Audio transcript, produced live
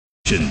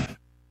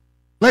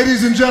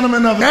Ladies and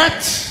gentlemen of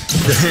that,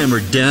 The Hammer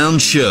Down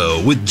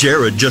Show with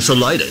Jared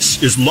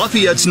Jesselaitis is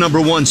Lafayette's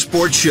 #1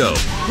 sports show.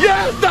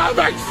 Yes, I'm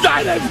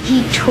excited!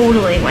 He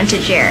totally went to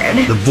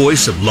Jared. The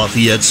voice of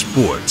Lafayette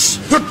sports.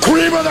 The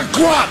cream of the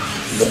crop!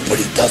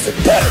 Nobody does it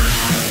better.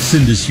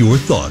 Send us your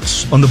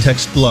thoughts on the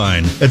text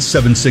line at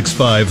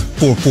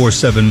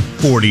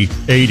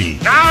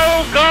 765-447-4080.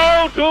 Now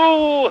go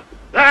to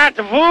that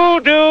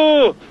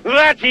voodoo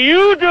that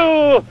you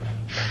do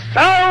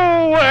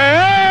so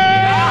well.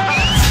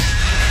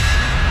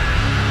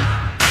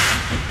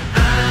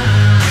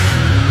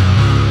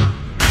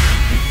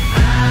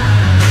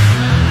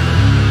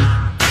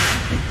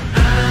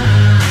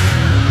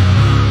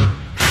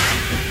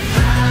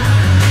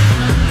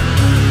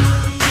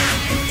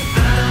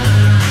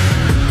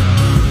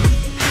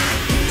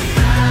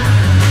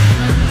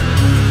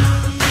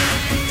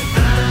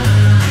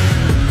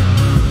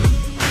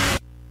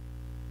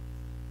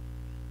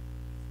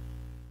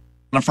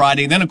 On a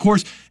Friday. Then, of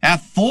course,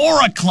 at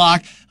 4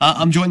 o'clock,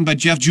 I'm joined by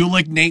Jeff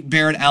Julich, Nate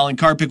Barrett, Alan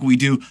Karpik. We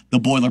do the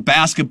Boiler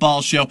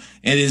Basketball Show.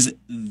 It is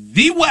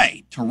the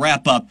way to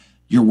wrap up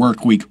your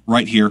work week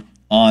right here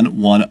on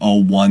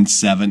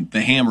 101.7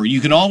 The Hammer.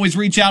 You can always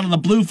reach out on the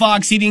Blue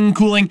Fox Heating and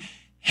Cooling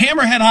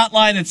Hammerhead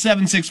Hotline at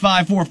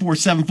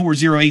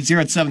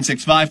 765-447-4080. At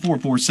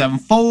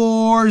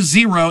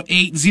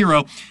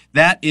 765-447-4080.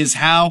 That is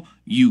how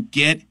you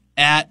get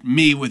at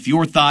me with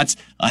your thoughts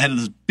ahead of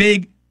this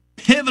big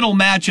pivotal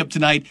matchup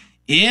tonight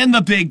in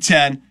the Big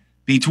Ten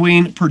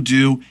between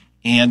Purdue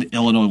and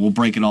Illinois. We'll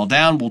break it all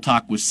down. We'll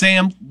talk with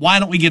Sam. Why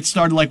don't we get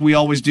started like we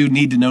always do?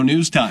 Need to know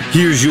news time.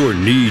 Here's your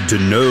need to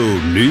know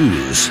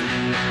news. All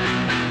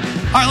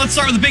right, let's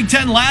start with the Big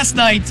Ten. Last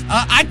night,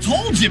 I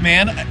told you,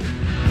 man,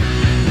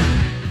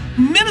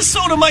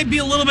 Minnesota might be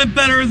a little bit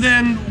better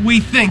than we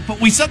think,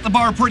 but we set the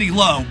bar pretty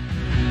low.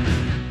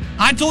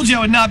 I told you I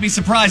would not be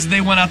surprised if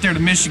they went out there to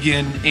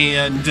Michigan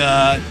and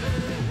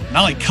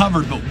not only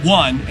covered, but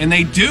won, and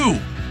they do.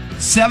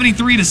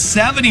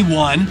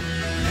 73-71.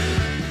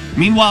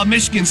 Meanwhile,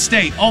 Michigan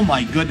State, oh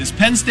my goodness,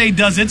 Penn State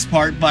does its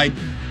part by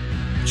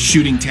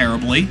shooting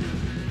terribly,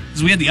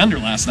 because we had the under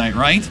last night,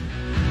 right?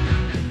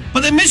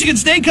 But then Michigan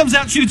State comes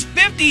out, shoots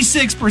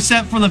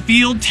 56% from the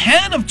field,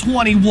 10 of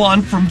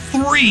 21 from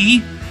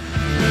 3.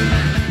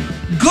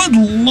 Good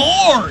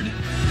Lord!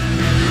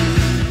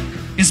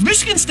 Is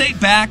Michigan State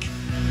back?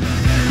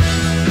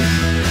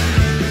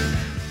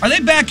 Are they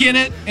back in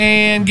it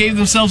and gave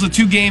themselves a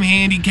 2-game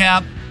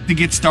handicap to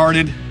get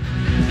started?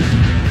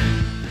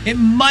 It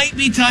might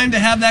be time to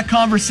have that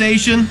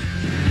conversation.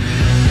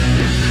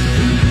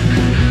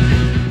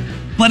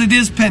 But it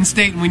is Penn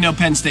State, and we know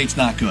Penn State's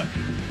not good.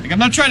 Like, I'm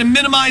not trying to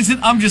minimize it.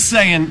 I'm just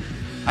saying,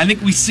 I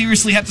think we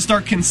seriously have to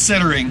start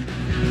considering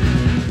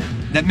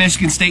that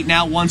Michigan State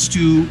now wants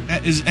to,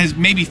 has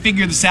maybe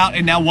figured this out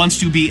and now wants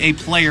to be a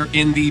player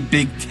in the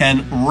Big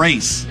Ten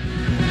race.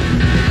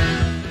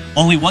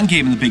 Only one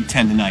game in the Big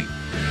Ten tonight.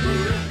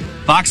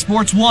 Fox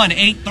Sports 1,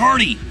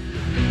 8:30.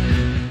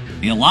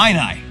 The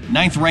Illini,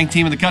 9th-ranked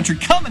team in the country,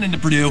 coming into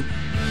Purdue.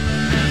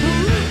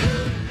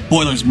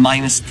 Boilers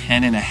minus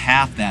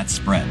 10.5, that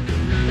spread.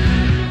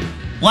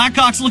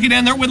 Blackhawks looking to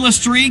end their winless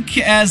streak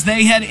as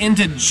they head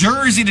into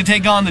Jersey to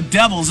take on the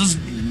Devils. This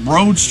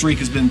road streak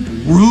has been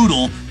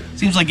brutal.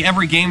 Seems like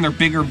every game they're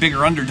bigger and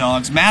bigger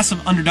underdogs.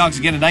 Massive underdogs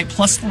again tonight,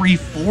 plus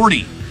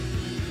 340.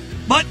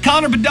 But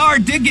Connor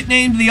Bedard did get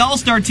named to the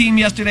All-Star team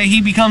yesterday.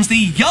 He becomes the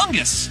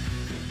youngest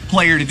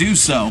player to do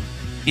so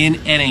in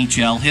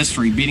NHL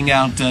history, beating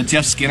out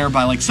Jeff Skinner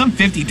by like some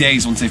 50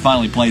 days once they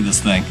finally play this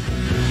thing.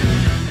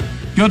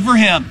 Good for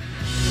him.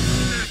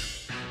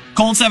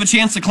 Colts have a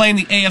chance to claim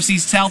the AFC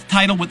South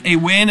title with a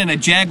win and a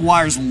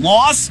Jaguars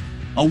loss.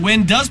 A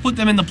win does put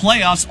them in the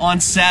playoffs on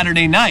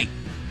Saturday night.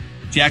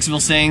 Jacksonville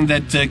saying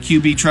that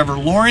QB Trevor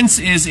Lawrence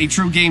is a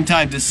true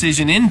game-time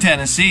decision in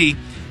Tennessee.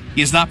 He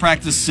has not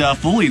practiced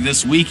fully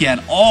this week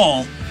at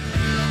all.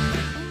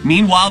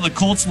 Meanwhile, the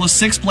Colts list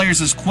 6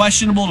 players as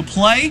questionable to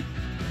play.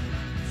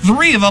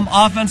 3 of them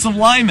offensive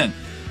linemen.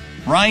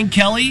 Ryan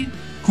Kelly,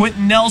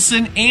 Quentin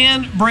Nelson,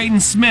 and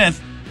Braden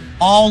Smith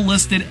all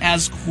listed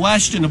as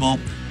questionable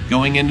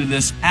going into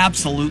this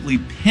absolutely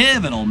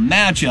pivotal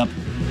matchup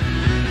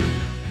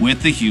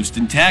with the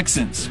Houston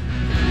Texans.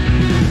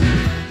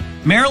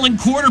 Maryland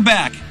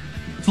quarterback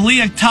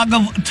Talia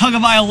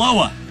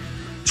Tagovailoa,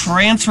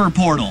 transfer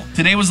portal.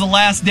 Today was the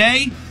last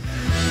day.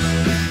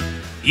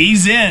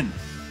 He's in.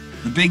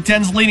 The Big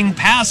Ten's leading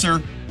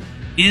passer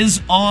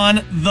is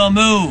on the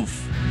move.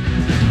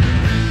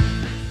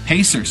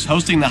 Pacers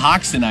hosting the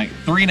Hawks tonight.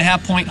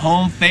 3.5-point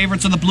home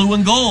favorites of the blue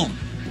and gold.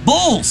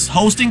 Bulls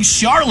hosting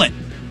Charlotte.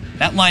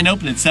 That line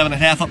opened at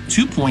 7.5, up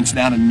 2 points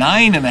now to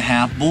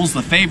 9.5. Bulls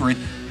the favorite.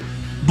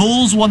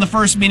 Bulls won the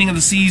first meeting of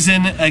the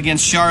season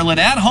against Charlotte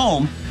at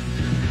home,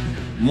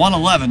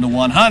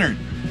 111-100.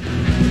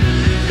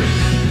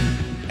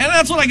 And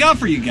that's what I got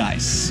for you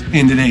guys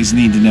in today's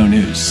Need to Know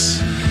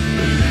News.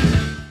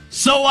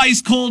 So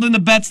ice cold in the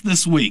bets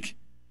this week.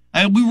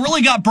 We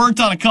really got burnt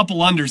on a couple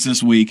unders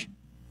this week.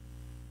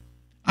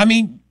 I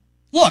mean,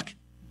 look.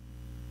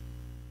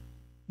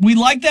 We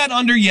liked that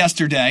under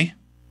yesterday.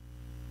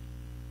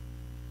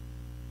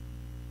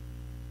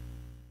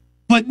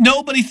 But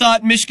nobody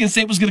thought Michigan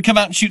State was going to come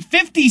out and shoot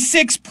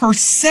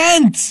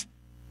 56%.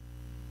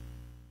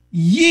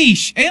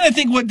 Yeesh. And I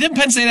think, didn't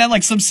Penn State have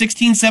like some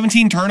 16,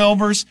 17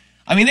 turnovers?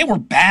 I mean, they were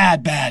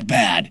bad.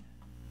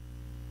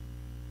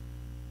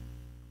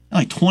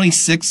 Like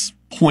 26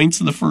 points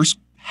in the first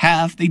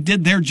half. They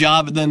did their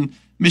job, and then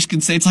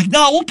Michigan State's like,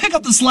 no, we'll pick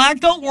up the slack,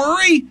 don't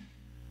worry.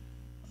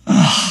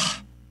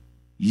 Ugh.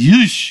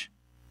 Yeesh.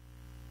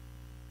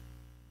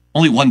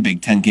 Only one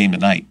Big Ten game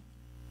tonight.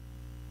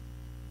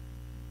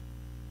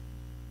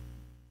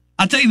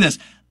 I'll tell you this.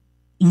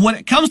 When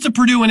it comes to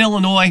Purdue and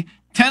Illinois,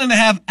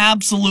 10.5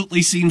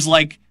 absolutely seems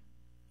like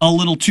a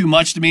little too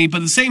much to me. But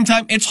at the same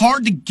time, it's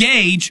hard to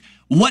gauge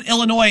what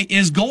Illinois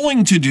is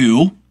going to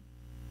do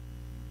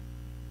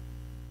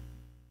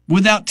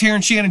without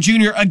Terrence Shannon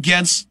Jr.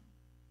 against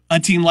a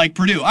team like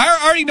Purdue.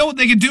 I already know what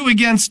they could do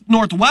against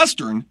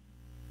Northwestern.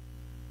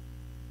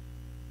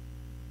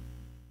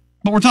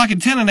 But we're talking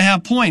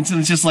 10.5 points, and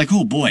it's just like,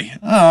 oh boy,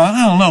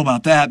 I don't know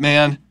about that,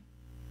 man.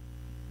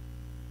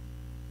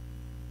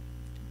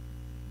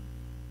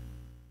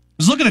 I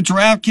was looking at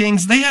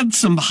DraftKings. They had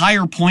some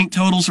higher point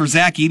totals for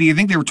Zach Edey. I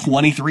think they were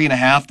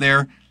 23.5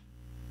 there.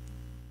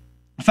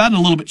 I found it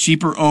a little bit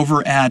cheaper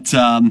over at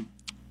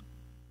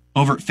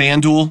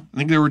FanDuel. I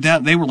think they were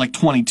down. They were like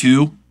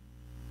 22.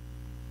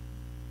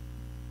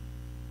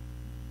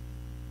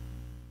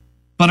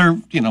 But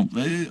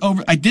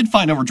I did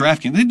find over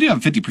DraftKings, they do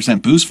have a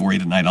 50% boost for you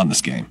tonight on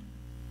this game,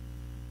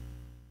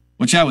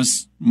 which I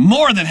was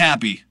more than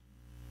happy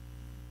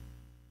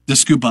to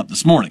scoop up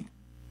this morning.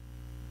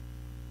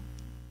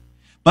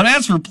 But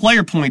as for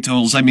player point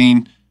totals, I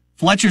mean,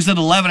 Fletcher's at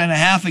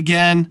 11.5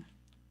 again.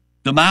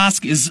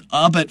 Domask is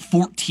up at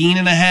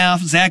 14.5.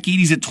 Zach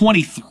Edey's at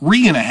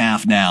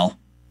 23.5 now,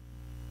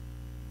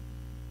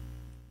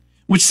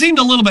 which seemed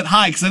a little bit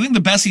high because I think the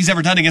best he's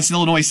ever done against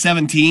Illinois is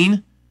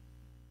 17.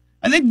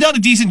 And they've done a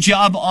decent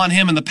job on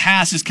him in the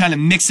past, just kind of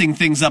mixing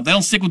things up. They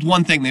don't stick with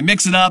one thing. They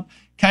mix it up,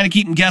 kind of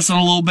keep him guessing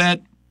a little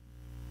bit.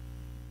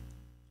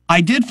 I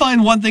did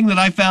find one thing that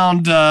I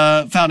found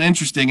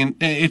interesting, and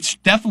it's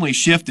definitely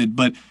shifted,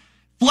 but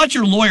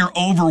Fletcher Loyer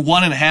over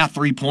 1.5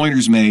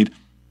 3-pointers made.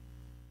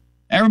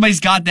 Everybody's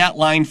got that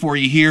line for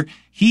you here.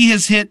 He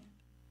has hit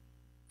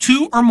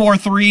 2 or more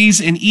threes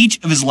in each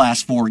of his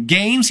last 4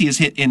 games. He has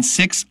hit in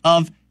 6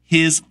 of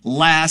his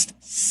last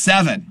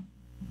 7.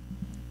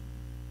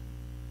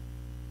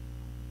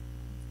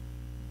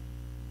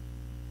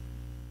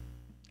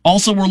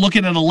 Also, we're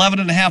looking at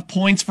 11.5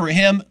 points for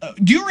him.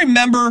 Do you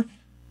remember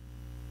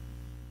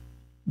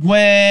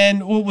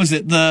when, was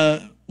it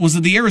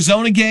the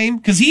Arizona game?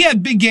 Because he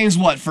had big games,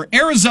 for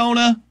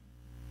Arizona?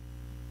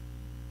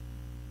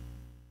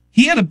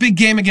 He had a big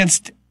game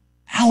against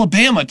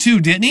Alabama, too,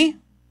 didn't he?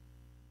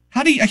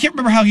 I can't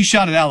remember how he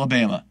shot at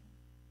Alabama.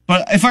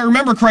 But if I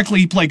remember correctly,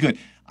 he played good.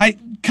 I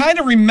kind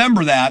of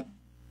remember that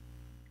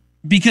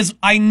because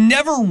I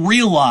never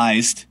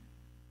realized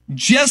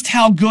just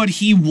how good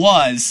he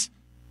was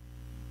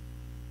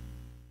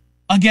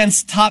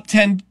against top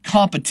 10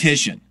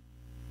 competition.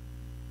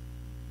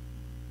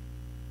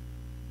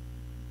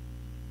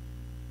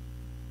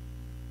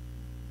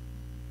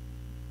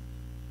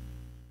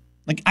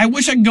 Like, I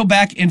wish I could go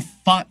back and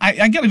find,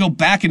 I got to go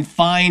back and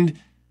find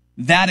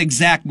that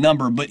exact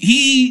number, but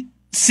he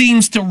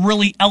seems to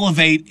really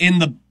elevate in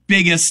the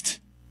biggest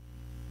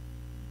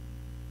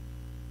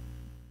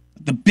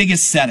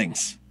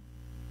settings.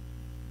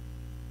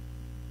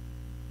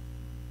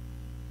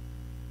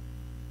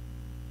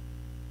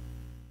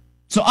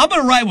 So I'm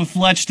going to ride with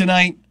Fletch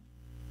tonight.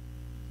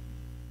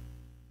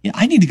 Yeah,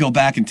 I need to go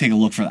back and take a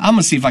look for that. I'm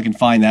going to see if I can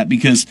find that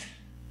because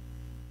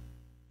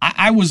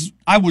I was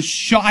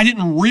shocked. I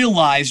didn't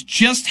realize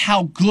just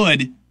how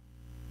good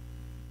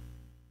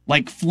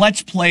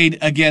Fletch played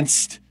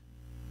against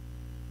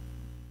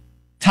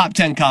top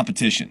 10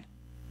 competition.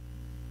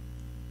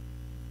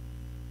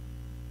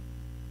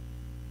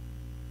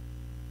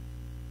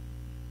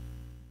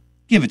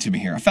 Give it to me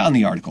here. I found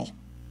the article.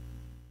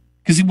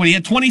 Because when he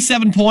had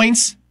 27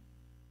 points,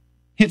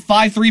 hit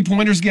 5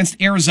 3-pointers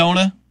against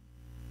Arizona.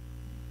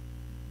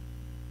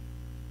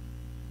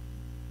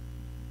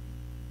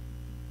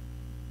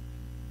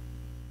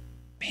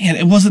 Man,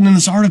 it wasn't in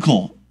this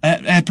article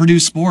at Purdue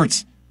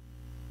Sports.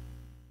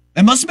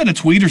 It must have been a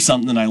tweet or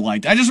something that I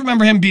liked. I just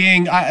remember him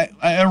being,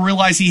 I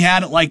realized he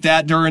had it like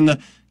that during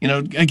the,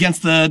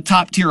 against the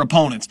top tier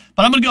opponents.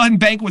 But I'm going to go ahead and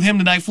bank with him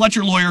tonight.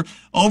 Fletcher Loyer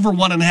over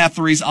 1.5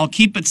 threes. I'll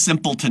keep it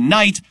simple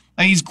tonight.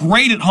 And he's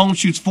great at home,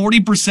 shoots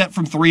 40%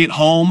 from 3 at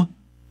home.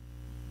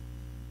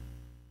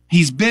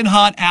 He's been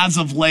hot as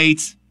of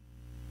late.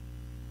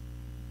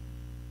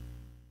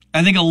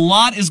 I think a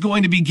lot is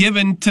going to be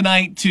given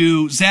tonight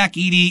to Zach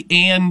Edey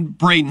and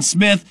Braden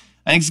Smith.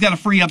 I think he's got to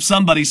free up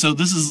somebody, so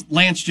this is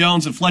Lance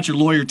Jones and Fletcher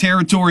Loyer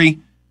territory.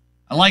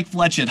 I like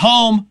Fletch at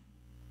home.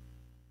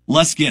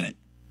 Let's get it.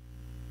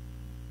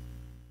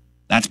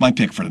 That's my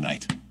pick for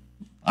tonight.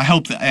 I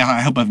hope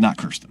I've not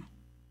cursed him.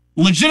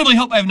 Legitimately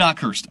hope I have not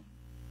cursed him.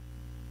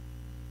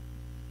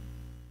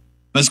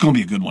 But it's going to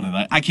be a good one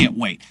tonight. I can't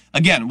wait.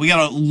 Again, we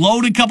got a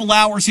loaded couple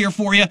hours here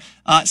for you.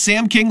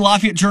 Sam King,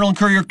 Lafayette Journal and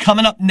Courier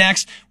coming up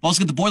next. We'll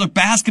also get the Boiler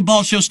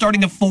Basketball Show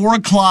starting at 4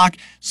 o'clock.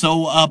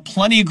 So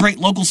plenty of great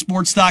local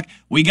sports talk.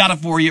 We got it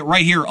for you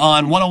right here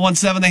on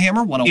 101.7 The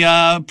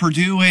Hammer.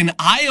 Purdue and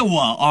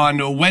Iowa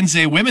on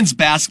Wednesday. Women's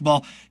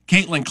basketball.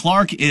 Caitlin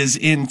Clark is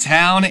in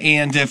town,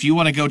 and if you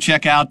want to go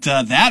check out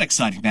that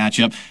exciting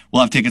matchup,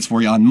 we'll have tickets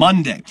for you on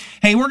Monday.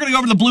 Hey, we're going to go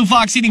over to the Blue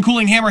Fox Heating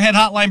Cooling Hammerhead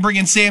Hotline, bring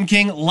in Sam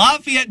King,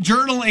 Lafayette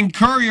Journal and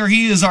Courier.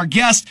 He is our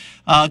guest,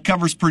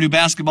 covers Purdue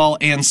basketball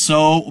and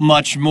so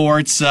much more.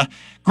 It's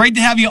great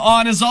to have you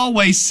on as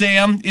always,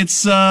 Sam.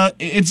 It's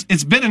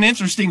been an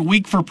interesting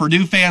week for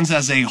Purdue fans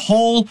as a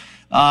whole.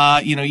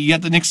 You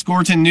got the Nick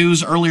Scorton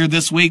news earlier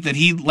this week that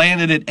he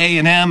landed at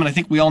A&M, and I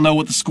think we all know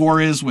what the score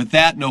is with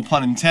that, no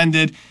pun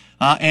intended.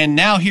 And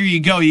now here you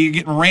go. You're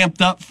getting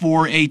ramped up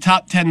for a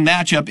top 10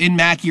 matchup in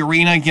Mackey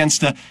Arena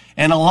against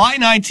an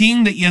Illini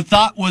team that you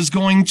thought was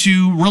going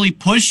to really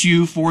push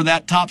you for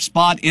that top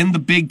spot in the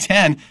Big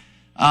Ten.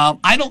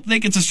 I don't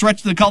think it's a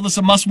stretch to call this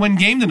a must-win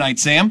game tonight,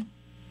 Sam.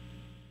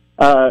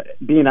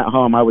 Being at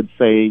home, I would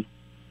say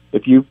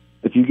if you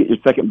get your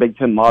second Big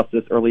Ten loss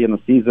this early in the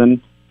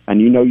season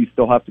and you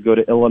still have to go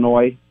to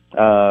Illinois,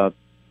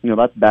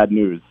 that's bad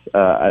news.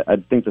 I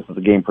think this is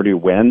a game Purdue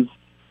wins,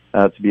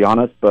 to be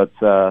honest, but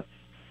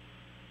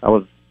I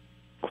was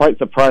quite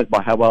surprised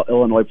by how well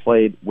Illinois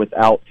played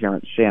without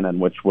Terrence Shannon,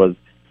 which was,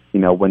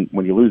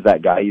 when you lose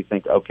that guy, you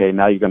think, okay,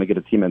 now you're going to get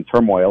a team in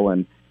turmoil,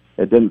 and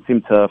it didn't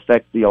seem to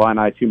affect the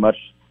Illini too much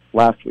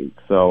last week.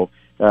 So,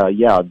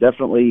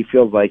 definitely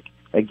feels like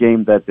a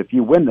game that if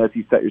you win this,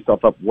 you set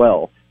yourself up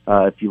well.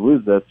 If you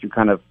lose this, you're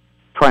kind of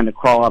trying to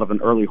crawl out of an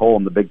early hole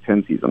in the Big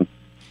Ten season.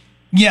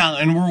 Yeah,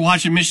 and we're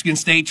watching Michigan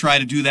State try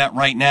to do that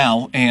right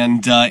now,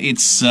 and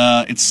it's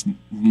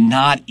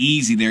not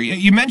easy there.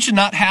 You mentioned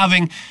not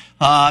having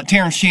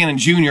Terrence Shannon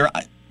Jr.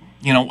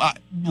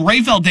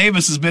 Rafael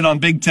Davis has been on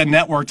Big Ten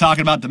Network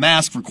talking about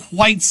Damask for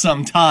quite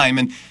some time,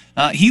 and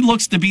he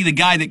looks to be the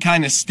guy that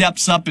kind of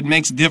steps up and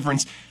makes a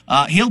difference.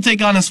 He'll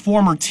take on his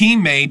former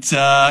teammate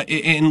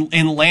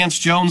in Lance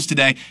Jones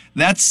today.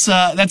 That's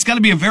got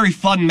to be a very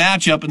fun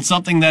matchup and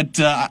something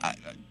that,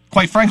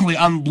 quite frankly,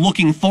 I'm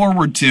looking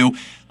forward to.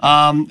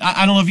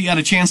 I don't know if you had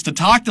a chance to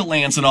talk to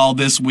Lance at all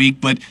this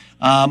week, but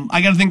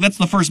I got to think that's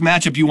the first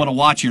matchup you want to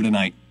watch here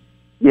tonight.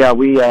 Yeah,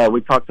 we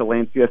talked to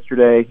Lance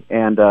yesterday,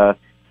 and to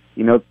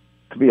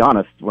be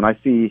honest, when I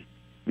see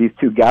these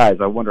two guys,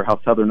 I wonder how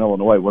Southern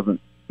Illinois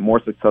wasn't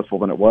more successful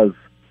than it was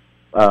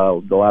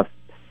the last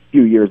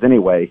few years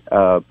anyway,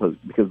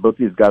 because both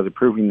these guys are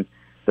proving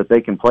that they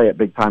can play at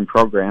big-time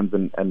programs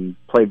and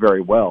play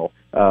very well.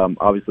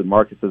 Obviously,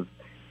 Marcus is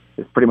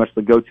pretty much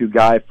the go-to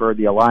guy for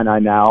the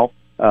Illini now.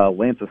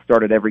 Lance has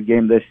started every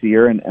game this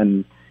year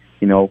and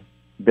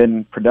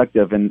been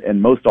productive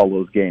in most all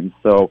those games.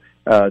 So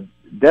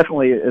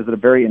definitely is it a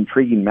very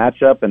intriguing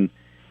matchup, and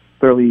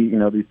clearly,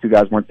 these two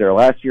guys weren't there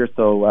last year,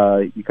 so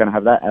you kind of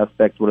have that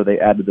aspect. What do they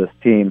add to this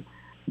team?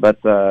 But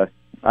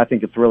I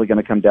think it's really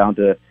going to come down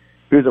to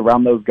who's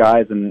around those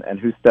guys and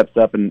who steps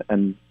up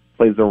and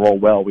plays their role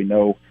well. We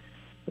know,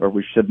 or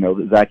we should know,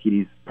 that Zach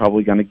Edey's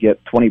probably going to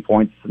get 20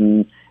 points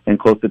and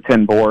close to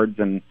 10 boards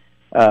and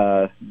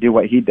do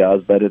what he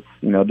does. But it's,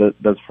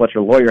 does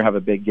Fletcher Lawyer have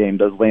a big game?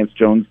 Does Lance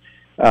Jones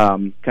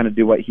kind of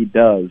do what he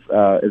does?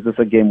 Is this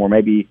a game where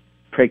maybe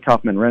Trey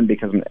Kaufman-Renn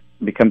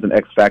becomes an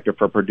X factor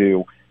for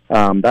Purdue?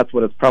 That's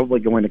what it's probably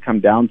going to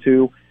come down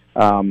to.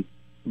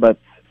 But,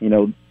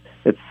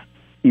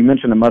 you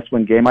mentioned a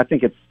must-win game. I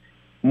think it's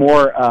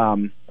more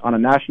on a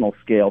national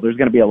scale. There's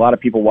going to be a lot of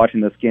people watching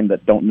this game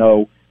that don't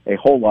know a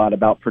whole lot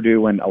about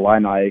Purdue and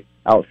Illini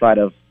outside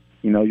of,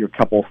 your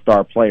couple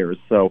star players.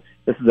 So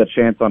this is a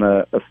chance on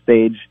a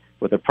stage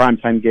with a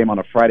primetime game on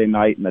a Friday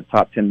night and a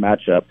top 10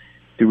 matchup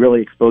to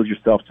really expose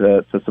yourself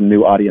to some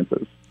new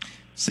audiences.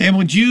 Sam,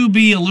 would you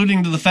be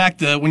alluding to the fact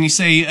that when you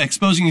say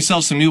exposing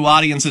yourself to some new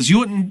audiences, you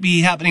wouldn't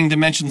be happening to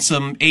mention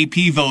some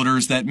AP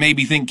voters that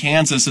maybe think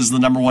Kansas is the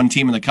number one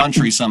team in the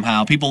country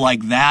somehow? People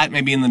like that,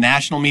 maybe in the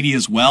national media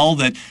as well,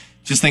 that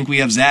just think we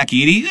have Zach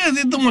Edey?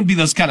 It wouldn't be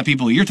those kind of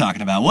people you're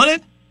talking about, would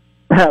it?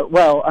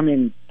 Well, I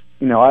mean,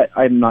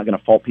 I'm not going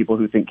to fault people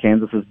who think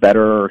Kansas is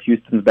better or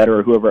Houston's better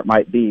or whoever it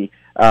might be.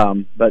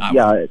 But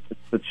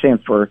it's a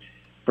chance for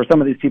some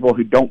of these people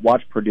who don't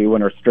watch Purdue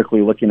and are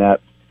strictly looking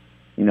at,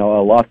 a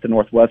loss to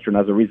Northwestern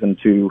as a reason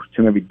to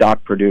maybe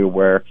dock Purdue,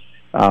 where,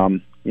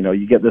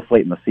 you get this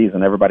late in the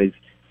season, everybody's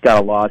got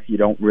a loss. You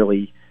don't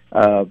really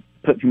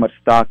put too much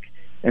stock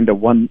into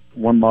one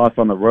loss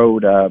on the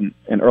road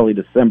in early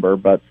December,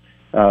 but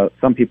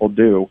some people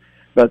do.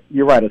 But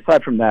you're right.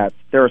 Aside from that,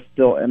 there are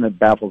still, and it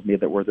baffles me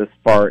that we're this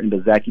far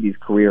into Zach Edey's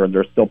career, and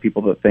there's still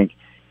people that think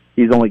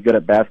he's only good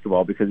at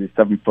basketball because he's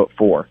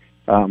 7'4".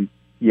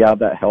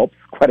 That helps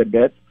quite a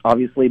bit,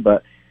 obviously,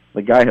 but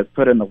the guy has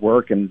put in the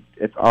work, and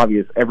it's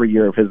obvious every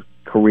year of his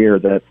career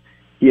that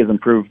he has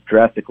improved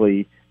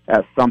drastically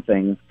at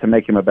something to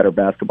make him a better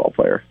basketball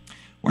player.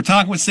 We're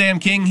talking with Sam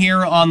King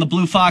here on the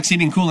Blue Fox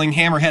Heating Cooling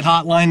Hammerhead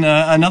Hotline.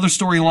 Another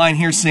storyline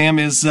here, Sam,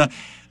 is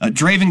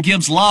Draven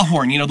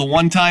Gibbs-Lawhorn, the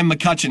one-time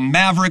McCutcheon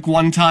Maverick,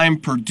 one-time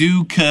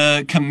Purdue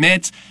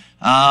commit.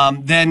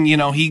 Then,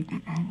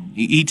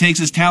 he takes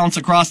his talents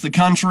across the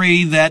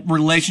country. That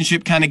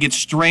relationship kind of gets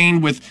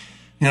strained with,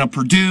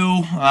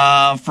 Purdue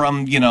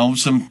from,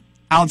 some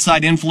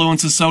outside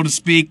influences, so to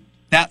speak.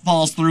 That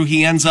falls through.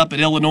 He ends up at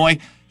Illinois.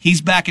 He's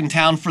back in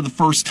town for the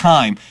first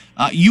time.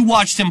 You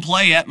watched him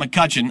play at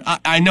McCutcheon.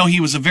 I know he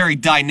was a very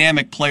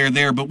dynamic player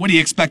there, but what do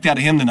you expect out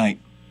of him tonight?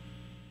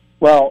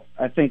 Well,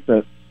 I think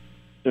that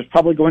there's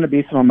probably going to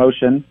be some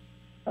emotion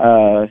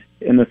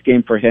in this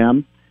game for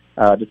him,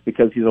 just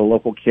because he's a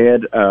local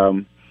kid.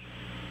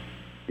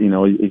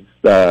 He's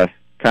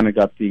kind of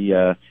got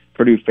the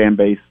Purdue fan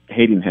base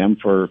hating him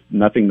for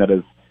nothing that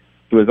is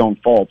to his own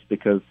fault,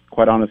 because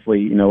quite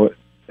honestly,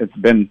 it's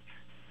been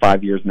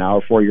 5 years now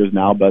or 4 years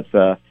now, but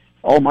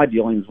all my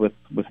dealings with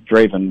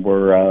Draven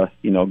were,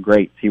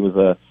 great. He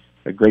was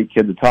a great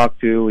kid to talk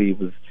to. He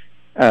was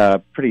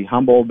pretty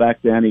humble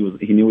back then.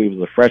 He knew he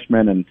was a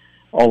freshman and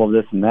all of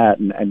this and that,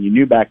 and you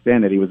knew back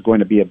then that he was going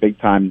to be a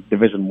big-time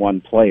Division I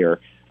player.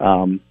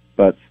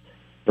 But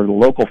for the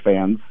local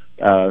fans,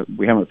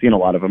 we haven't seen a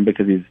lot of him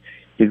because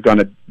he's gone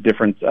to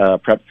different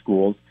prep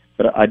schools.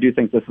 But I do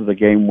think this is a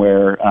game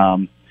where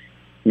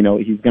he's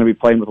going to be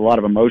playing with a lot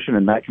of emotion,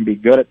 and that can be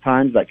good at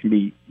times. That can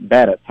be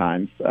bad at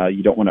times.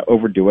 You don't want to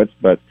overdo it,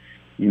 but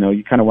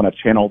you kind of want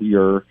to channel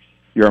your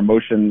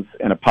emotions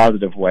in a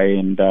positive way.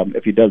 And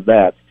if he does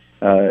that,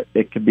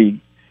 it could be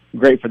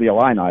great for the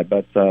Illini.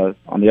 But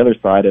on the other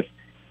side,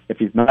 if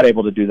he's not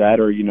able to do that,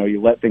 or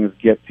you let things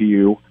get to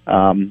you,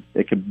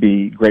 it could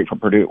be great for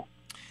Purdue.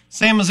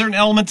 Sam, is there an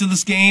element to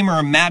this game or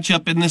a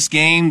matchup in this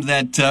game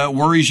that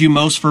worries you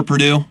most for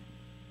Purdue?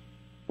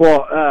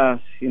 Well,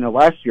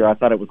 last year I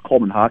thought it was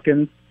Coleman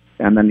Hawkins,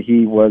 and then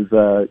he was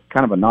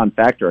kind of a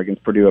non-factor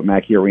against Purdue at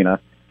Mackey Arena.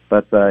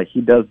 But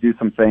he does do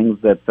some things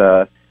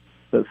that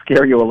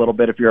scare you a little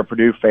bit if you're a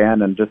Purdue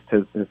fan, and just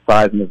his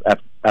size and his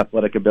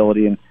athletic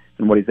ability and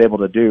what he's able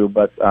to do.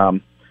 But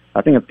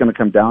I think it's going to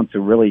come down to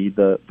really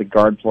the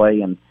guard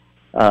play, and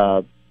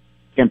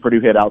can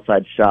Purdue hit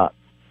outside shots.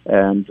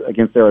 And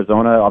against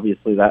Arizona,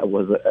 obviously that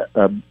was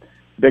a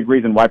big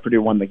reason why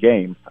Purdue won the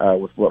game,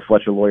 with what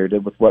Fletcher Loyer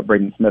did, with what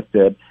Braden Smith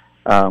did.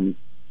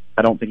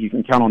 I don't think you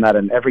can count on that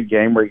in every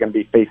game where you're going to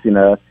be facing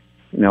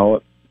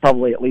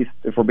probably, at least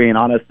if we're being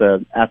honest,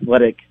 an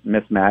athletic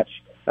mismatch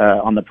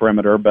on the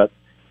perimeter. But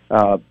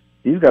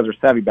these guys are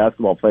savvy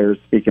basketball players.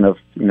 Speaking of,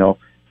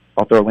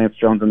 I'll throw Lance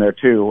Jones in there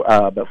too,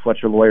 but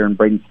Fletcher Loyer and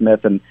Braden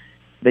Smith, and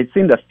they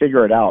seem to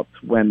figure it out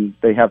when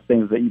they have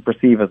things that you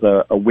perceive as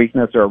a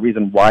weakness or a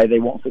reason why they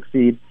won't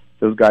succeed.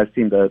 Those guys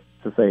seem to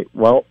say,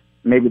 well,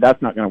 maybe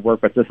that's not going to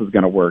work, but this is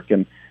going to work.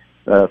 And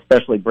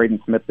especially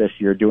Braden Smith this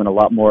year, doing a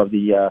lot more of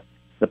the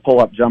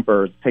pull-up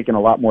jumpers, taking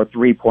a lot more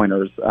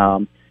three-pointers,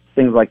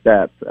 things like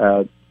that.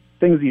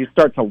 Things you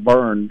start to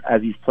learn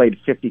as you've played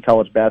 50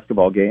 college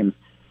basketball games,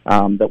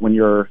 that when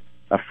you're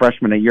a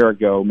freshman a year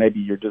ago, maybe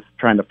you're just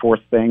trying to force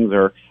things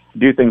or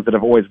do things that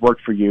have always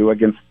worked for you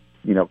against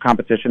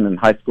competition in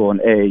high school and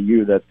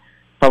AAU that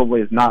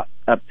probably is not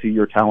up to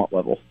your talent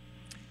level.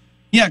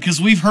 Yeah,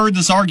 because we've heard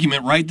this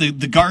argument, right?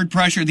 The guard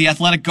pressure, the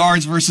athletic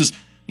guards versus,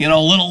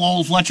 little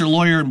old Fletcher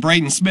Loyer and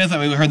Braden Smith. I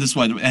mean, we heard this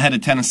ahead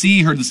of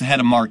Tennessee, heard this ahead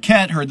of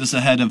Marquette, heard this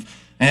ahead of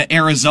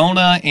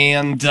Arizona,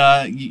 and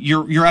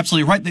you're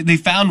absolutely right. They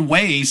found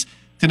ways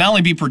to not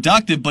only be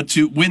productive, but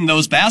to win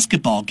those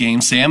basketball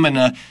games, Sam,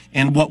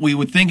 and what we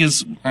would think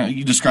is,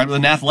 you described it,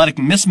 an athletic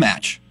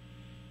mismatch.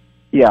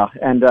 Yeah,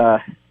 and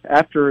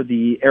after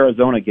the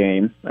Arizona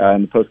game,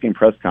 in the post-game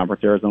press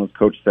conference, Arizona's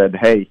coach said,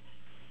 hey,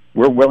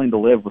 we're willing to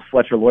live with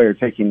Fletcher Loyer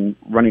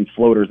running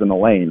floaters in the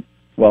lane.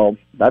 Well,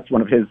 that's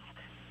one of his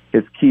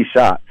key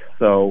shots.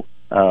 So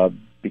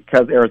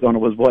because Arizona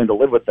was willing to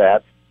live with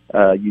that,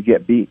 you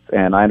get beat.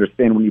 And I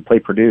understand when you play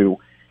Purdue,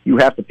 you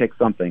have to pick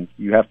something.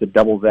 You have to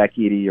double Zach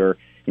Edey or,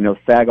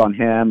 sag on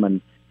him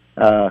and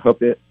hope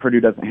that Purdue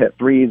doesn't hit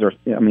threes.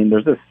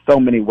 There's just so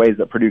many ways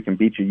that Purdue can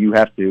beat you. You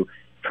have to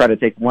try to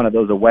take one of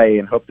those away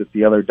and hope that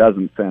the other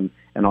doesn't. And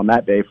on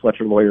that day,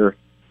 Fletcher Loyer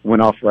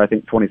went off for, I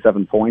think,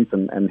 27 points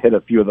and hit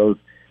a few of those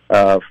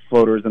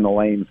floaters in the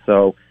lane.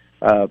 So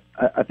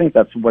I think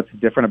that's what's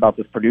different about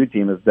this Purdue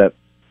team, is that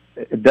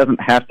it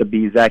doesn't have to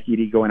be Zach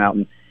Edey going out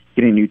and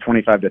getting you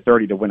 25 to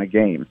 30 to win a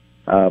game.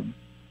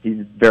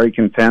 He's very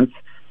content,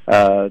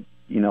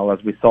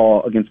 as we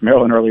saw against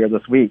Maryland earlier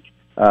this week,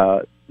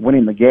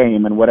 winning the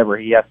game, and whatever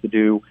he has to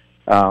do,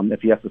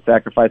 if he has to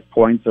sacrifice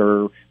points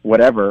or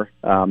whatever,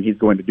 he's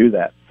going to do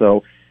that.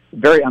 So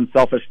very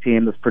unselfish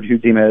team this Purdue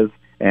team is,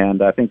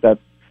 and I think that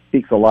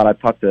speaks a lot. I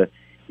talked to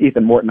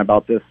Ethan Morton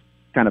about this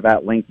kind of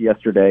at length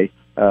yesterday.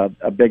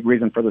 A big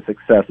reason for the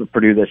success of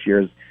Purdue this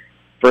year is,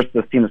 first,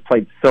 this team has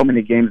played so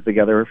many games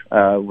together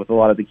with a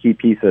lot of the key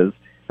pieces,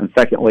 and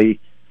secondly,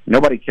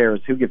 nobody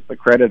cares who gets the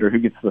credit or who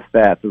gets the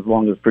stats as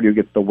long as Purdue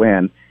gets the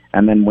win.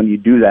 And then when you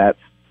do that,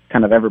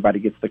 kind of everybody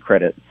gets the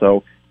credit.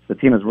 So the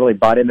team has really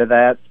bought into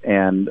that,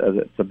 and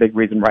it's a big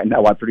reason right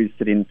now why Purdue's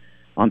sitting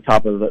on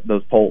top of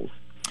those polls.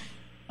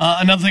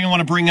 Another thing I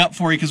want to bring up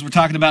for you, because we're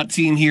talking about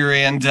team here,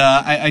 and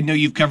I know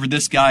you've covered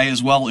this guy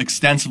as well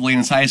extensively in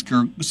his high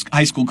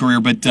school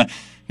career, but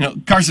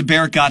Carson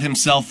Barrett got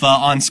himself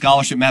on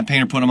scholarship. Matt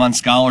Painter put him on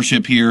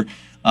scholarship here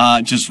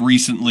just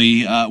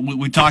recently.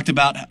 We talked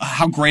about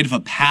how great of a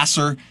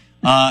passer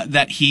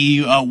that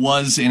he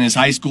was in his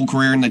high school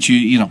career, and that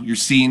you're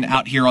seeing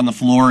out here on the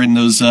floor in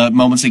those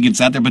moments he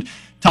gets out there. But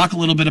talk a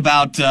little bit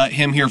about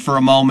him here for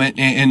a moment,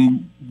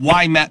 and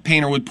why Matt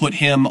Painter would put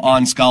him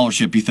on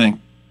scholarship, you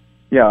think?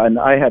 Yeah, and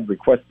I had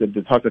requested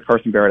to talk to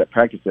Carson Barrett at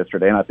practice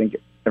yesterday, and I think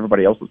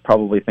everybody else was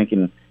probably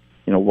thinking,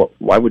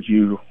 why would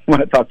you want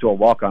to talk to a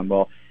walk-on?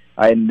 Well,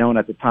 I had known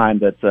at the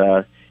time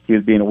that he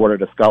was being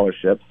awarded a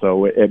scholarship,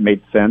 so it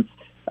made sense.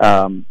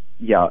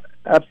 Yeah,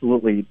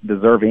 absolutely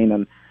deserving,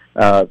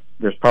 and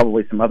there's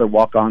probably some other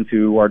walk-ons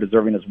who are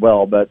deserving as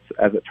well, but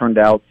as it turned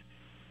out,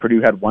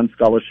 Purdue had one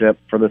scholarship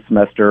for the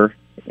semester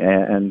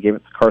and gave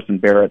it to Carson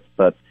Barrett,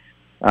 but,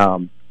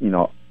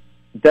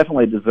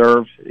 definitely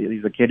deserved.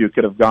 He's a kid who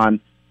could have gone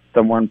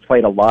somewhere and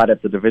played a lot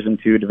at the Division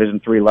II, Division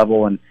III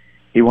level, and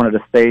he wanted to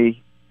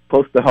stay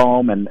close to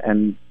home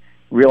and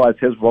realized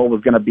his role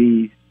was going to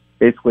be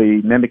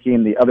basically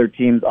mimicking the other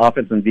team's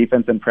offense and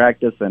defense in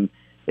practice, and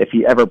if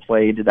he ever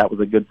played, that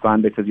was a good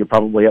sign because you're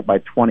probably up by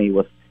 20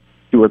 with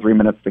 2 or 3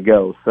 minutes to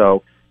go.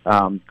 So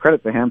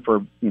credit to him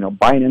for,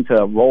 buying into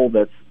a role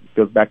that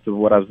goes back to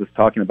what I was just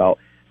talking about,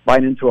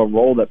 buying into a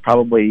role that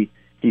probably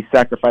he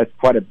sacrificed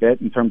quite a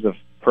bit in terms of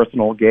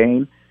personal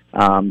gain,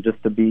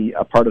 just to be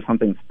a part of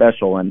something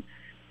special. And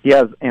he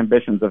has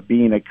ambitions of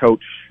being a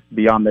coach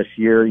beyond this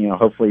year,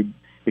 hopefully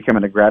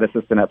becoming a grad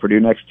assistant at Purdue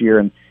next year.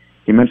 And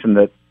he mentioned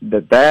that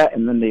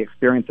and then the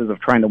experiences of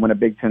trying to win a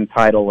Big Ten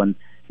title and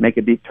make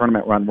a deep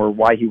tournament run were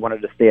why he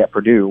wanted to stay at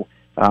Purdue.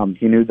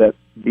 He knew that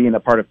being a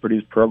part of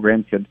Purdue's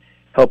program could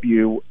help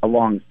you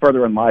along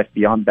further in life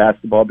beyond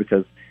basketball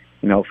because,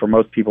 for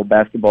most people,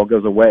 basketball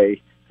goes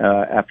away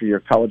after your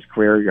college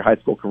career, your high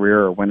school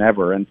career, or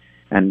whenever.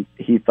 And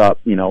he thought,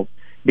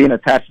 being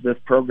attached to this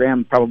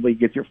program probably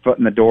gets your foot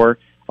in the door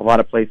a lot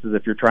of places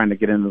if you're trying to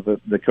get into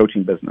the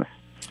coaching business.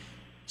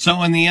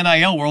 So in the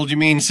NIL world, you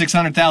mean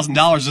 $600,000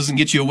 doesn't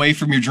get you away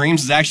from your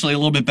dreams? It's actually a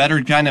little bit better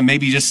to kind of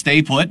maybe just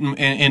stay put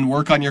and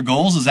work on your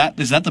goals? Is that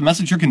the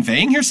message you're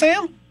conveying here,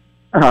 Sam?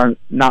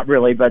 Not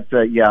really, but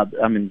yeah,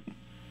 I mean,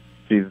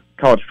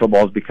 college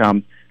football has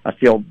become, I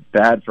feel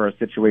bad for a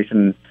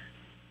situation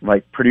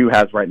like Purdue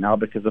has right now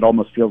because it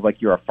almost feels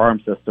like you're a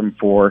farm system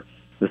for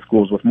the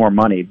schools with more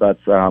money. But,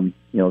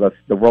 that's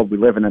the world we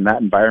live in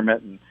that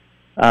environment.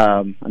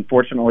 And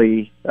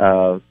unfortunately,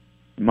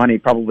 money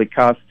probably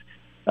cost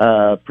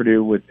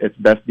Purdue with its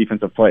best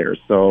defensive players.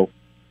 So,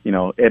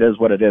 it is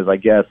what it is, I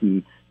guess,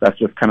 and that's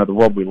just kind of the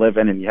world we live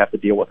in, and you have to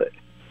deal with it.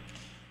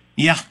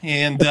 Yeah,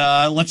 and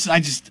I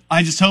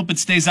just hope it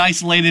stays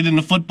isolated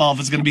into football if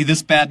it's going to be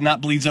this bad and not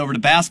bleeds over to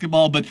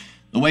basketball. But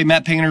the way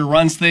Matt Painter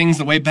runs things,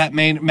 the way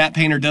Matt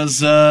Painter does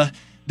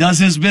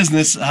his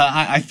business,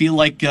 I feel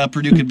like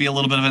Purdue could be a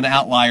little bit of an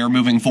outlier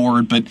moving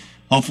forward, but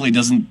hopefully it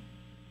doesn't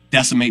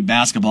decimate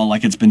basketball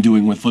like it's been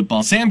doing with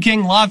football. Sam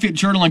King, Lafayette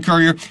Journal and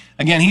Courier.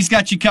 Again, he's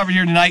got you covered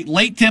here tonight.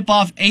 Late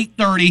tip-off,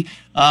 8:30.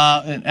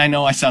 I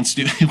know I sound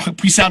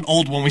stupid. We sound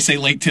old when we say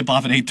late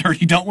tip-off at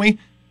 8:30, don't we?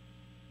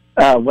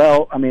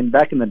 Well, I mean,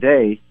 back in the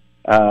day,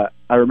 I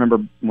remember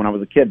when I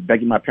was a kid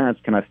begging my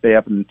parents, can I stay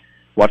up and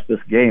watch this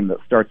game that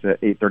starts at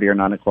 8:30 or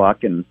 9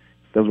 o'clock, and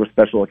those were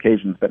special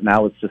occasions. But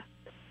now it's just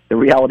the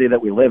reality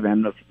that we live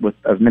in with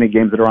as many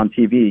games that are on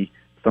TV.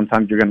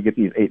 Sometimes you're going to get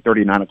these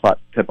 8:30, 9 o'clock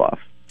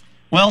tip-offs.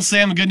 Well,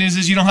 Sam, the good news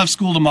is you don't have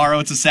school tomorrow.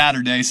 It's a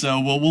Saturday, so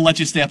we'll let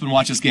you stay up and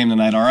watch this game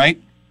tonight, all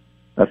right?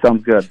 That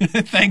sounds good.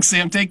 Thanks,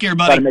 Sam. Take care,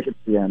 buddy. Try to make it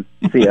to the end.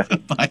 See ya.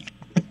 Bye.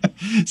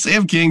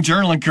 Sam King,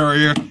 Journal and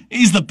Courier.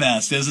 He's the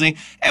best, isn't he?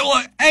 Hey,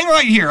 well, hang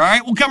right here, all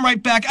right? We'll come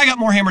right back. I got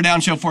more Hammer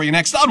Down Show for you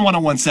next on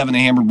 101.7 The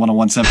Hammer,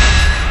 101.7.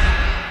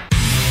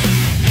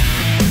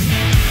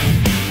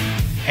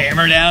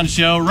 Hammer Down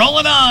Show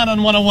rolling on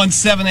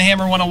 101.7 The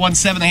Hammer,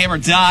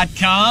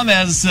 101.7thehammer.com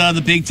as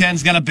the Big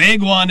Ten's got a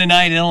big one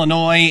tonight.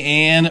 Illinois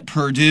and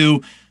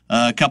Purdue,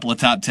 a couple of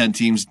top 10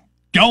 teams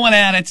going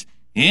at it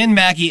in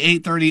Mackey,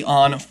 8:30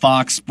 on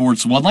Fox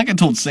Sports 1. Like I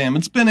told Sam,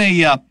 it's been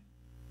a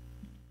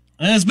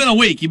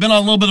week. You've been on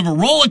a little bit of a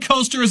roller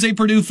coaster as a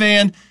Purdue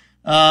fan.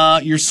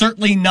 You're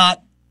certainly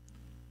not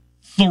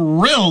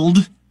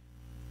thrilled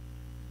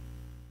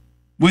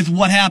with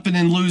what happened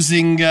in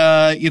losing,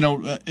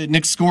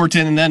 Nick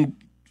Scorton and then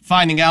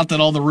finding out that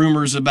all the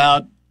rumors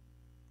about,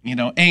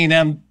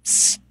 A&M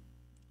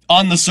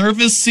on the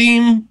surface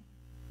seem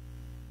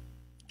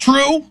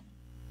true.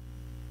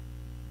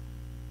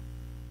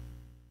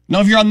 Now,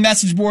 if you're on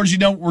message boards, you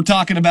know what we're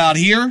talking about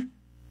here.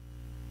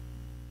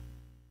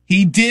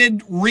 He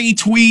did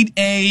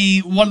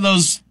retweet one of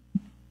those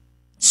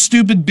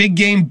stupid big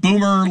game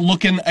boomer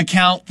looking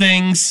account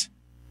things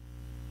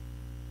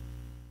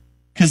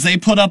because they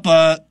put up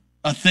a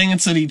thing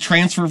and said he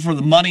transferred for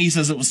the money. He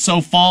says it was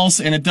so false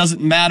and it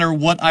doesn't matter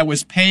what I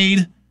was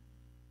paid.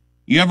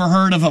 You ever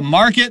heard of a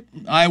market?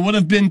 I would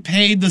have been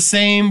paid the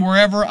same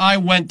wherever I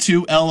went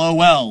to,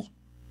 LOL.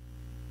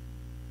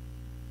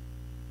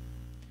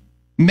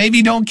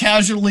 Maybe don't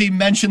casually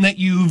mention that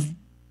you've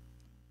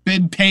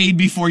been paid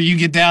before you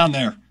get down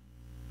there.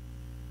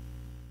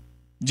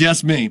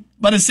 Just me.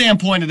 But as Sam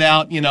pointed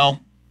out, this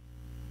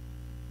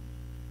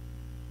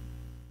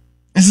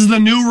is the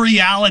new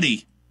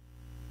reality.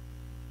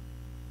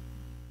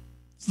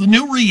 It's the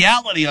new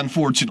reality,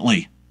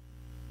 unfortunately,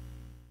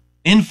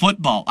 in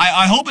football.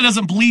 I hope it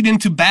doesn't bleed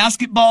into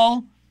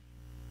basketball.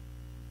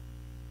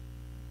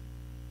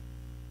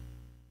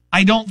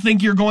 I don't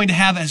think you're going to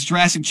have as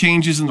drastic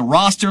changes in the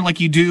roster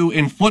like you do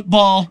in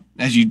football,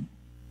 as you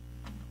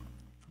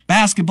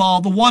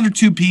basketball, the one or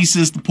two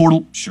pieces, the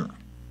portal, sure.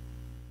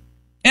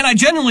 And I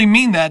genuinely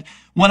mean that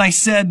when I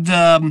said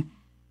I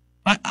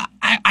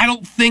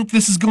don't think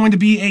this is going to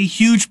be a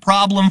huge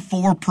problem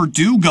for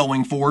Purdue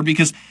going forward,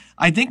 because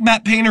I think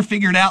Matt Painter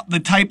figured out the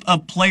type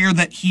of player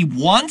that he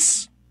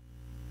wants.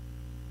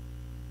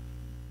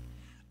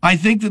 I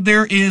think that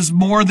there is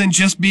more than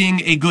just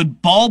being a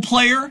good ball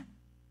player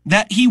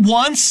that he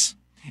wants.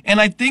 And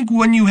I think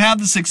when you have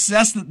the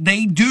success that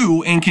they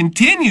do and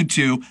continue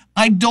to,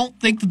 I don't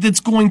think that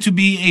it's going to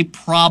be a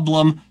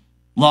problem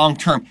long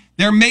term.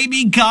 There may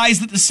be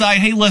guys that decide,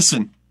 hey,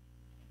 listen,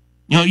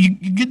 you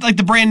get like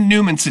the Brandon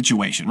Newman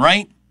situation,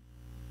 right?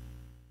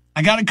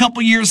 I got a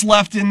couple years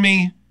left in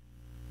me.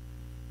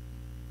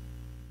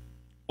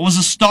 I was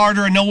a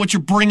starter. I know what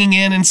you're bringing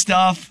in and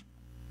stuff.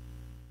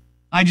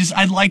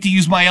 I'd like to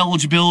use my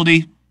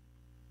eligibility.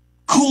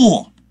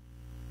 Cool.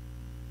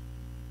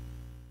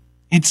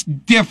 It's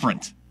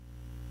different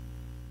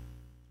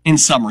in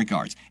some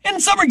regards. And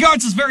in some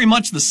regards, it's very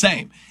much the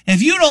same.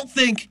 If you don't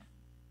think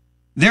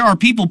there are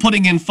people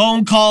putting in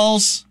phone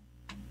calls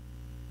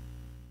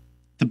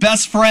to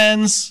best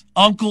friends,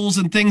 uncles,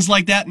 and things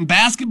like that in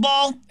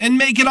basketball and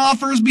making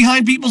offers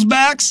behind people's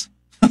backs,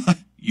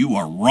 you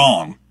are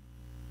wrong.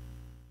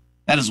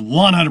 That is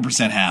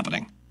 100%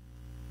 happening.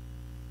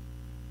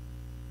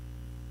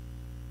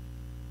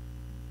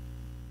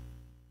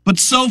 But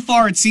so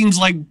far, it seems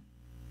like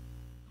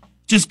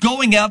just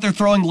going out there,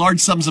 throwing large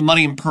sums of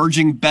money and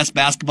purging best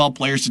basketball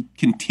players to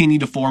continue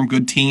to form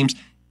good teams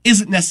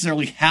isn't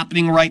necessarily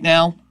happening right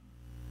now.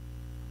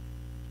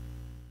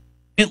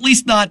 At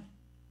least not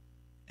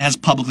as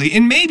publicly.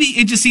 And maybe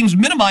it just seems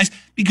minimized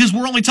because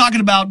we're only talking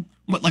about,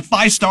 like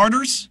 5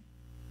 starters?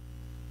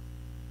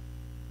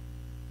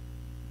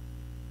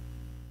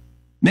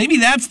 Maybe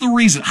that's the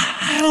reason.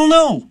 I don't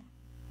know.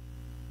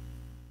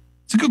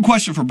 It's a good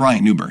question for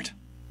Brian Newbert.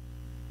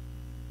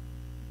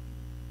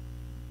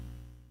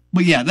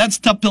 But yeah, that's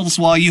a tough pill to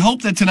swallow. You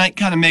hope that tonight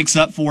kind of makes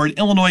up for it.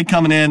 Illinois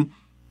coming in.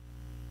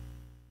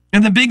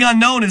 And the big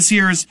unknown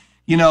is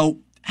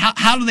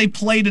how do they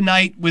play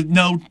tonight with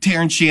no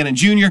Terrence Shannon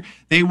Jr.?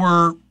 They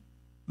were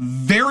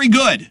very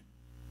good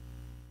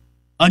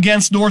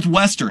against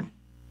Northwestern.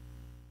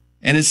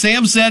 And as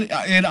Sam said,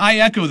 and I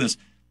echo this,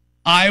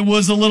 I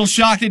was a little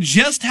shocked at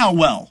just how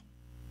well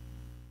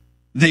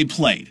they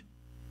played.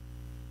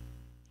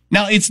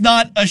 Now, it's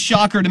not a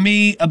shocker to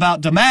me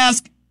about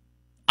Damask.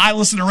 I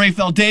listen to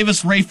Raphael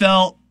Davis.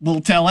 Raphael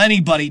will tell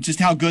anybody just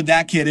how good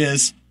that kid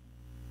is.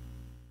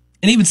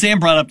 And even Sam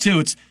brought up, too,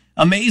 it's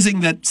amazing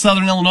that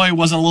Southern Illinois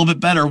wasn't a little bit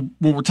better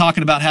when we're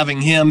talking about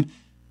having him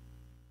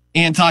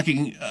and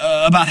talking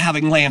about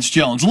having Lance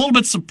Jones. A little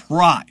bit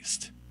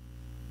surprised.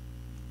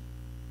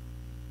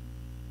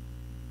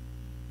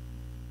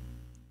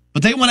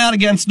 But they went out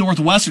against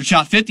Northwestern,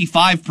 shot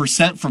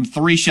 55% from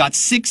 3, shot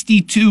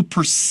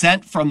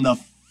 62% from the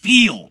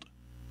field.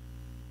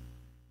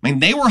 I mean,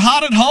 they were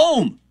hot at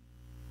home.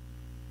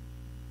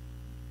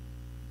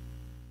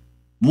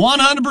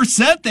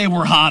 100% they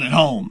were hot at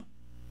home.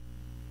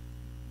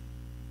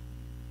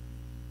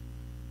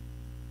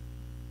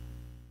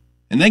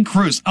 And then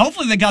cruise.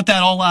 Hopefully they got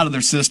that all out of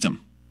their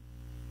system.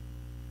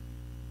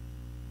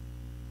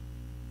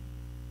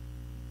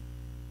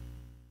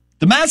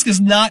 Damask has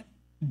not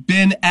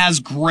been as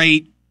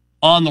great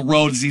on the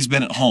road as he's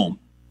been at home.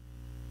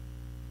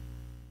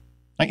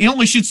 He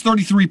only shoots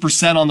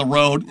 33% on the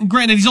road. And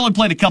granted, he's only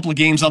played a couple of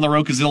games on the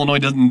road because Illinois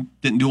didn't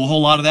do a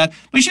whole lot of that.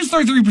 But he shoots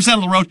 33%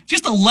 on the road,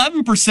 just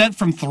 11%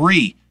 from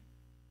 3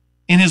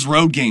 in his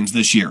road games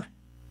this year.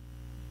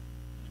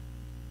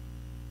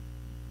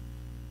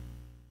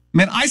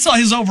 Man, I saw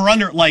his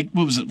over-under at what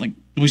was it? Did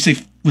we say,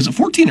 was it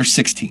 14 or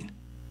 16?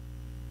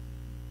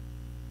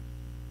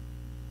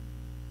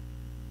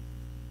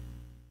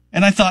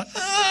 And I thought,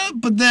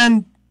 but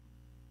then,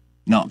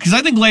 no, because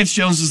I think Lance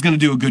Jones is going to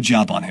do a good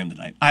job on him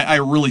tonight. I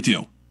really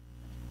do.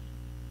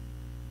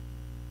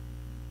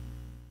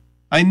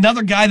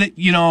 Another guy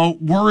that,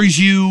 worries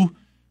you,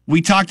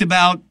 we talked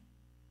about,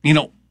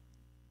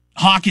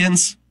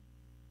 Hawkins,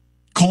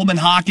 Coleman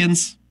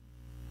Hawkins,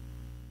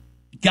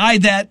 guy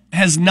that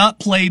has not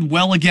played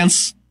well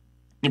against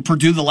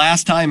Purdue the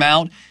last time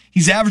out.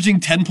 He's averaging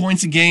 10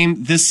 points a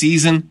game this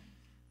season.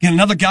 Again,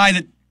 another guy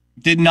that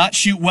did not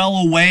shoot well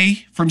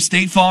away from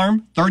State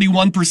Farm,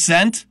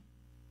 31%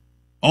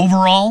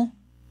 overall.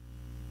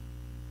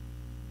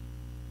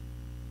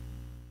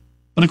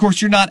 But of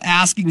course, you're not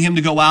asking him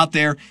to go out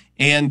there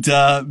and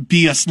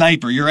be a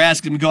sniper. You're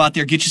asking him to go out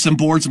there, get you some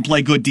boards, and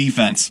play good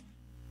defense.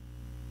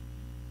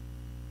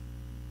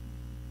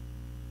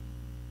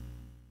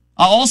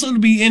 I'll also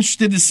be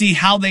interested to see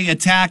how they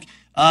attack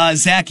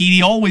Zach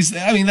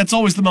Edey. That's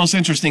always the most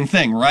interesting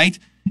thing, right?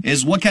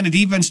 Is what kind of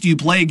defense do you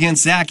play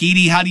against Zach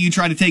Edey? How do you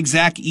try to take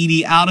Zach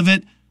Edey out of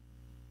it?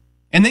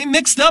 And they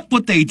mixed up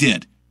what they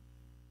did.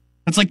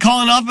 It's like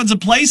calling an offensive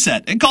play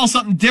set. They call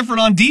something different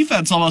on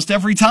defense almost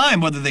every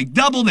time. Whether they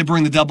double, they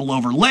bring the double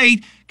over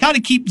late, kind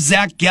of keep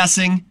Zach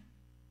guessing.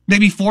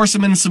 Maybe force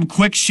him into some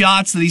quick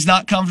shots that he's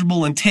not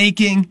comfortable in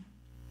taking.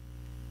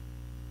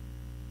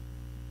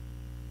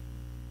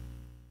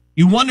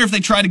 You wonder if they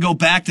try to go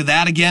back to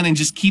that again and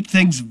just keep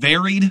things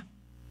varied.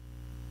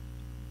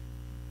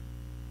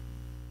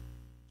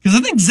 Because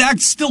I think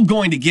Zach's still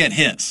going to get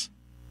his.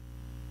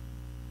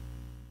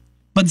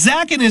 But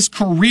Zach in his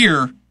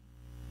career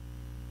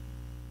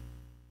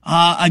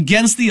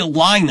against the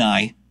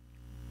Illini,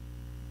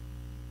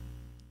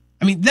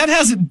 that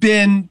hasn't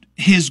been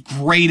his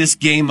greatest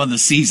game of the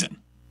season.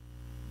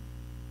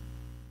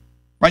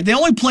 Right? They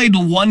only played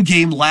one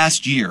game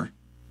last year.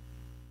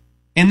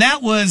 And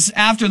that was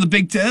after the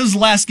Big Ten. It was the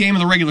last game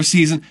of the regular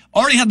season.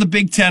 Already had the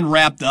Big Ten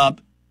wrapped up.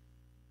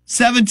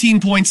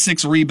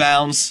 17.6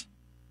 rebounds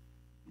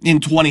in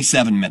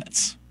 27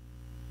 minutes.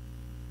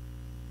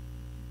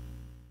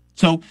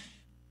 So,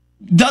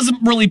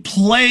 doesn't really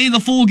play the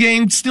full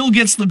game, still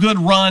gets the good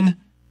run.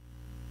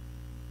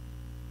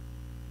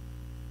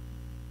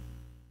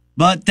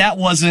 But that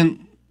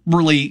wasn't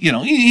really,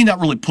 he's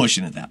not really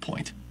pushing at that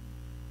point.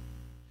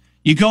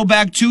 You go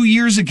back 2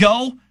 years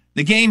ago,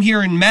 the game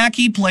here in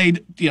Mackey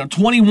played,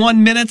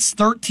 21 minutes,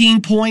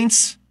 13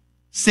 points,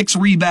 6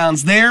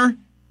 rebounds there,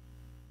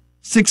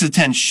 6 of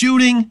 10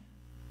 shooting.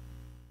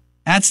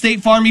 At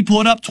State Farm, he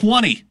put up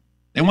 20.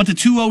 They went to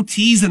 2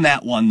 OTs in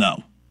that one,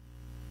 though.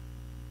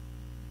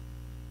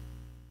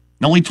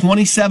 Only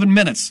 27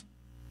 minutes.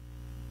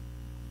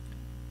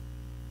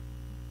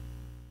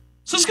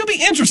 So it's going to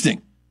be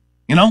interesting.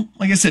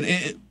 Like I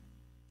said,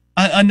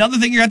 another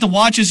thing you have to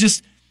watch is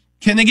just,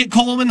 can they get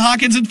Coleman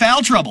Hawkins in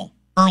foul trouble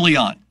early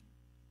on?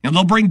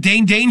 They'll bring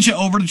Dane Danger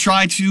over to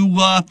try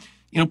to,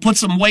 put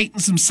some weight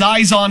and some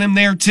size on him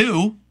there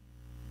too.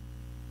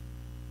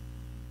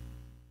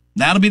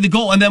 That'll be the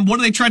goal. And then what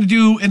do they try to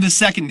do in the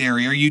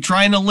secondary? Are you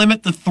trying to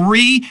limit the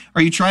 3?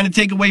 Are you trying to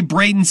take away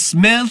Braden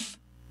Smith?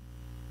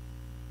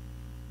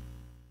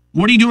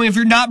 What are you doing if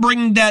you're not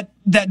bringing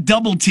that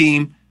double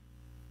team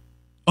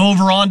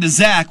over onto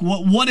Zach?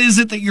 What is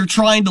it that you're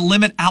trying to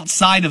limit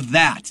outside of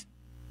that?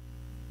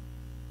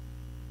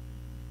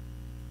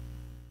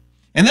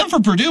 And then for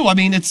Purdue,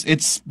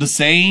 it's the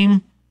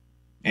same.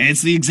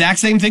 It's the exact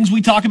same things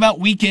we talk about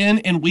week in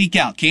and week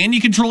out. Can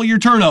you control your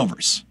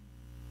turnovers?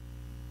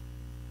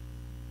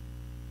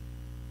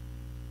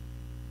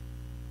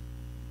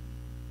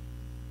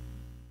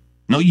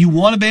 No, you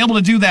want to be able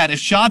to do that. If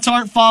shots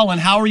aren't falling,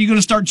 how are you going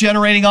to start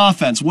generating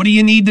offense? What do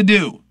you need to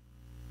do?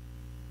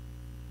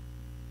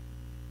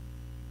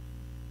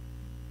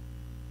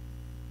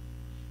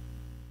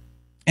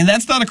 And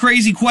that's not a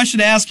crazy question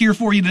to ask here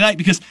for you tonight,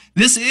 because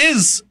this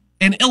is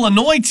an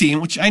Illinois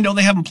team, which I know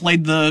they haven't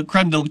played the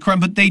creme de la creme,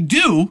 but they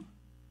do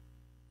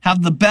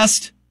have the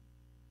best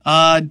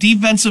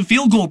defensive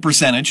field goal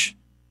percentage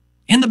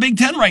in the Big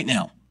Ten right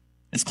now.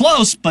 It's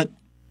close, but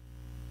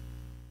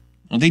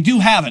they do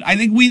have it. I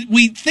think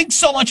we think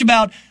so much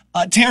about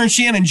Terrence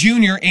Shannon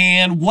Jr.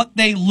 and what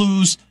they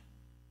lose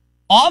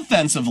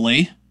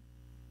offensively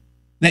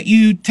that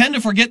you tend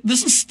to forget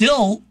this is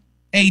still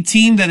a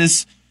team that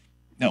is,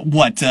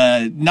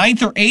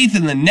 9th or 8th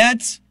in the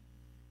net.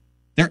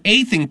 They're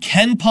 8th in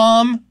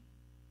KenPom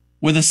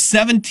with a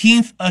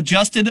 17th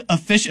adjusted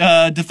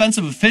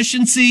defensive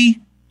efficiency.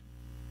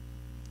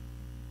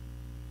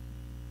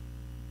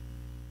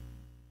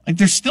 Like,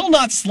 they're still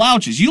not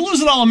slouches. You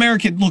lose an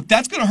All-American, look,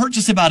 that's going to hurt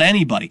just about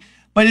anybody.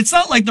 But it's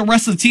not like the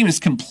rest of the team is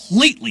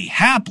completely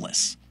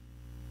hapless.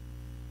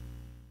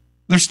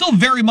 They're still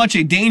very much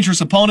a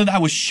dangerous opponent. I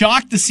was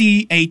shocked to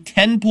see a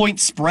 10-point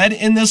spread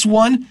in this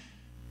one.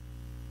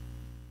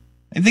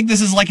 I think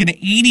this is like an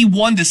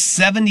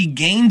 81-70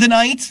 game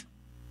tonight.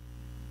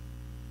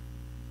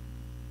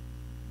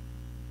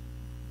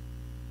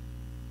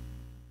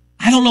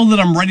 I don't know that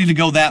I'm ready to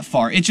go that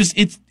far.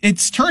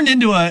 It's turned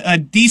into a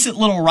decent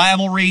little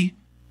rivalry.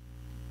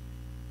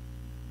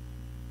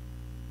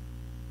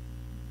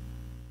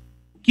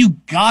 You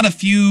got a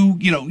few,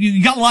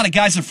 you got a lot of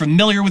guys that are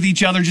familiar with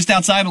each other just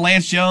outside of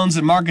Lance Jones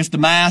and Marcus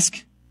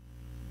Damask.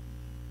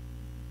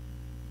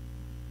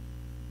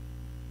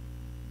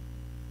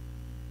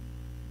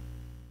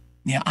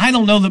 Yeah, I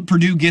don't know that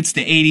Purdue gets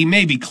to 80,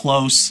 maybe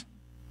close.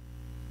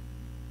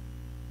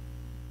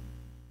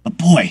 But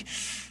boy,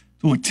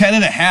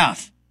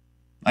 10.5.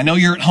 I know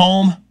you're at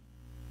home.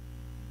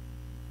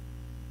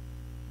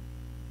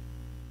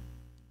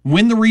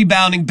 Win the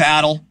rebounding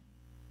battle.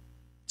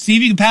 See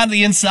if you can pad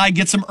the inside,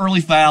 get some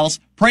early fouls.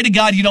 Pray to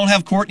God you don't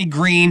have Courtney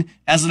Green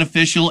as an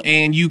official,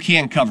 and you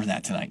can cover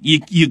that tonight.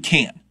 You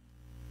can.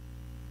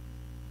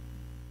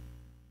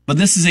 But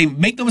this is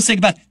make no mistake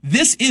about it,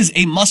 this is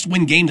a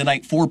must-win game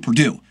tonight for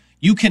Purdue.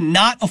 You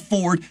cannot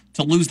afford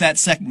to lose that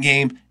second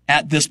game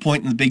at this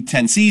point in the Big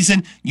Ten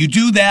season. You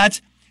do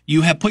that,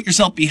 You have put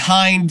yourself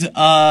behind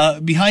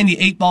the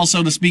 8 ball,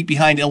 so to speak,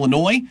 behind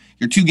Illinois.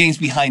 You're 2 games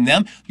behind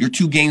them. You're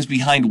 2 games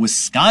behind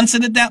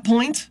Wisconsin at that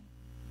point.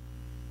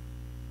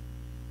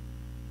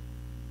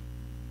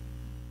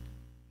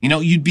 You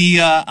know, you'd be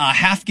a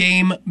half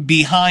game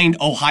behind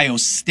Ohio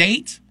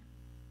State.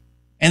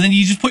 And then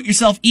you just put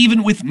yourself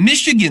even with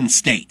Michigan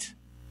State.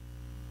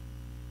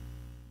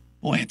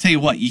 Boy, I tell you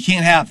what, you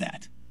can't have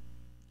that.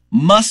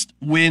 Must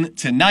win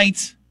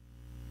tonight.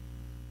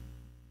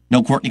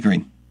 No Courtney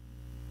Green.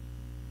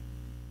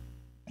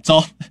 That's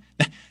all.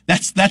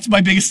 That's my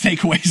biggest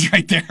takeaways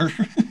right there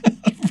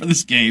for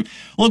this game.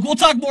 Look, we'll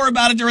talk more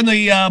about it during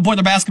the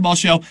Boiler Basketball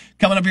Show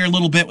coming up here in a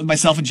little bit with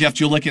myself and Jeff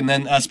Julik, and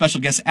then special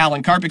guest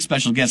Alan Karpick,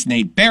 special guest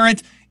Nate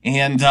Barrett,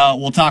 and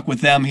we'll talk with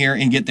them here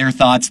and get their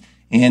thoughts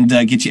and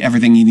get you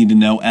everything you need to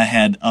know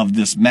ahead of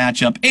this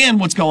matchup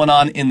and what's going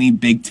on in the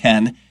Big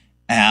Ten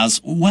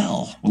as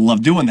well. We'll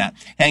love doing that.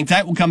 Hang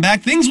tight. We'll come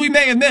back. Things we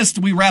may have missed.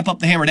 We wrap up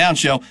the Hammer Down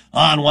Show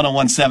on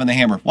 101.7 The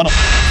Hammer.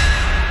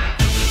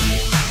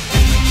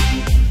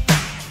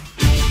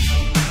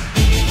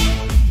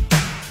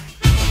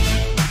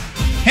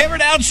 Hammer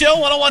Down Show,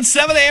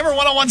 101.7 The Hammer,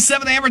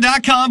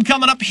 101.7thehammer.com.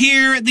 Coming up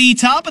here at the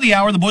top of the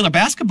hour, the Boiler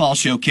Basketball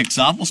Show kicks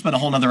off. We'll spend a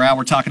whole nother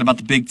hour talking about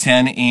the Big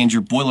Ten and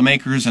your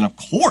Boilermakers, and of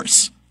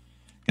course,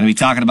 going to be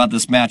talking about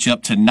this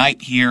matchup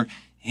tonight here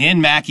in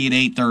Mackey at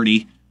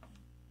 8:30.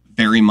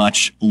 Very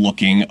much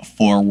looking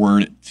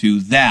forward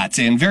to that,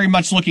 and very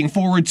much looking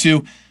forward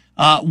to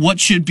what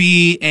should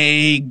be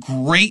a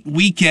great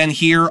weekend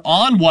here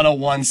on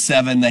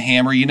 101.7 The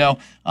Hammer. You know,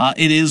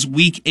 it is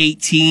week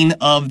 18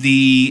 of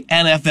the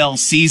NFL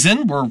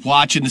season. We're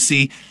watching to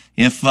see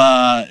if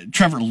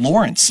Trevor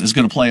Lawrence is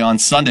going to play on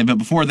Sunday. But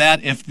before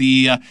that, if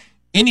the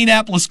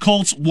Indianapolis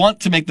Colts want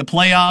to make the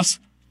playoffs,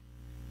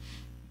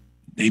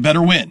 they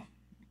better win.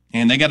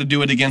 And they got to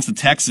do it against the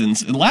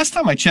Texans. And last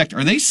time I checked,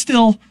 are they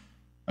still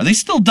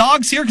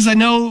dogs here? Because I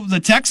know the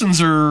Texans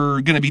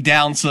are going to be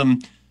down some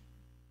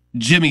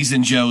Jimmys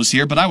and Joes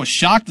here, but I was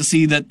shocked to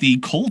see that the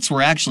Colts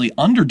were actually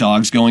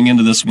underdogs going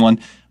into this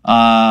one.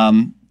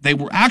 They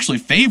were actually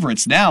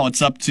favorites. Now it's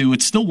still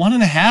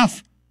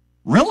 1.5.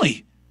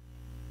 Really?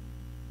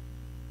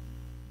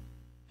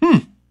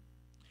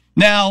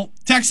 Now,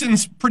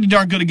 Texans pretty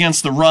darn good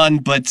against the run,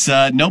 but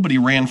nobody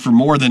ran for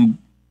more than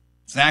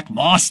Zach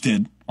Moss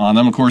did on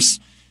them. Of course,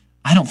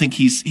 I don't think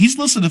he's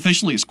listed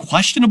officially as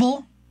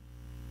questionable,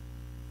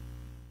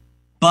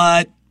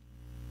 but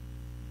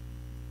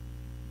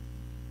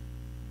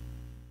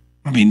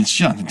I mean, it's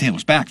Jonathan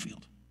Taylor's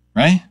backfield,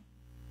 right?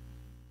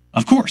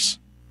 Of course.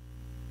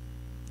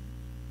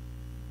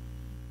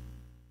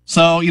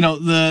 So, you know,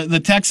 the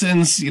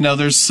Texans, you know,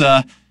 there's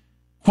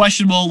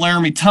questionable.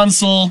 Laramie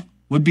Tunsil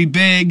would be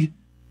big.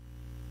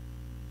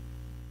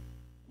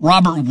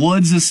 Robert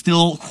Woods is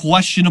still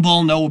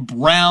questionable. Noah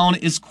Brown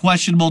is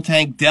questionable.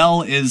 Tank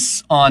Dell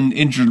is on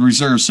injured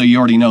reserve, so you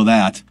already know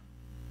that.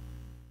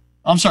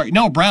 I'm sorry,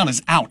 Noah Brown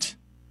is out.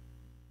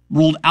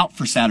 Ruled out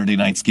for Saturday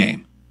night's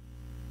game.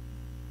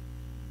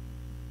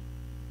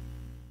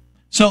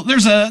 So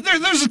there's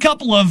a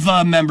couple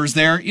of members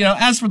there. You know,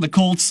 as for the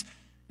Colts,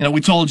 you know,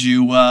 we told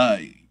you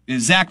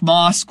Zach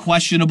Moss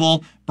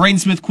questionable, Braden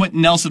Smith,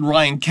 Quentin Nelson,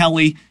 Ryan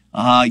Kelly.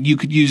 You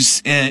could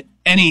use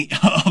any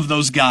of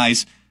those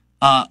guys.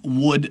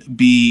 Would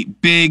be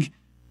big.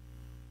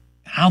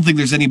 I don't think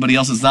there's anybody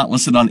else that's not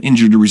listed on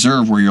injured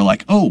reserve where you're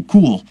like, oh,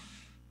 cool.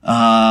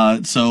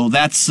 So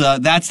that's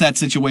that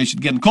situation.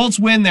 Again, Colts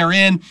win, they're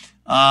in.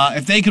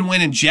 If they can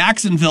win and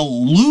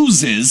Jacksonville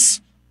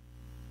loses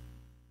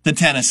to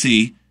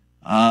Tennessee,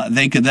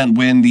 they could then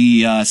win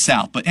the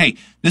South. But hey,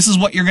 this is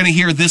what you're going to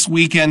hear this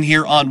weekend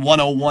here on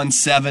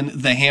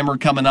 101.7 The Hammer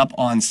coming up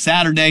on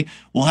Saturday.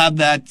 We'll have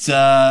that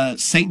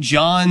St.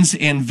 John's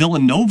and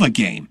Villanova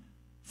game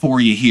for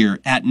you here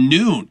at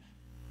noon.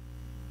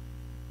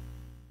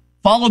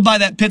 Followed by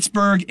that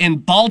Pittsburgh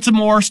and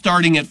Baltimore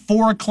starting at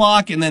 4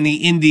 o'clock, and then the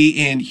Indy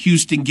and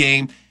Houston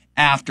game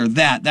after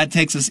that. That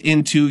takes us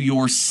into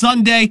your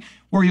Sunday,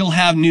 where you'll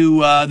have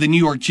the New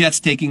York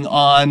Jets taking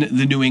on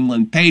the New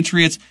England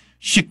Patriots.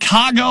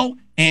 Chicago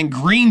and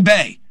Green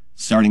Bay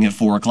starting at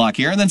 4 o'clock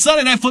here. And then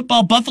Sunday Night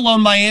Football, Buffalo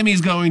and Miami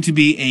is going to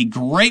be a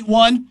great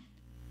one.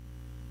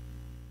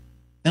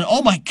 And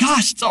oh my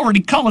gosh, it's already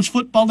College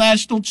Football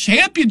National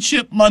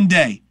Championship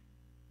Monday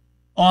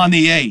on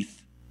the 8th.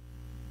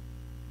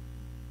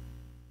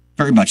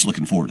 Very much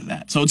looking forward to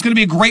that. So it's going to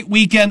be a great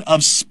weekend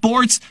of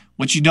sports,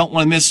 which you don't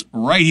want to miss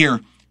right here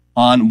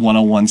on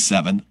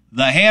 101.7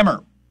 The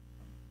Hammer.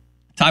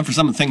 Time for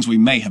some of the things we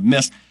may have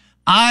missed.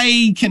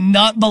 I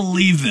cannot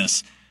believe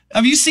this.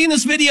 Have you seen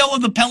this video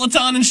of the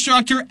Peloton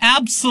instructor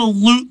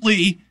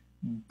absolutely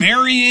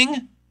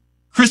burying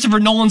Christopher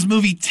Nolan's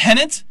movie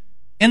Tenet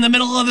in the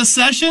middle of the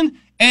session?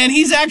 And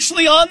he's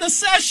actually on the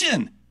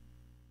session.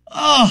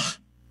 Oh,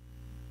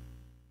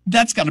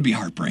 that's got to be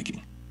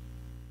heartbreaking.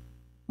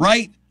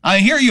 Right?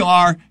 Here you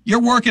are.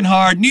 You're working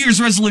hard. New Year's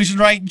resolution,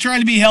 right? You're trying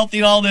to be healthy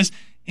and all this.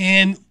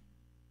 And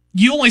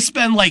you only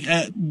spend like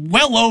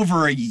well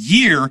over a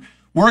year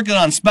working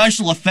on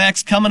special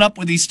effects, coming up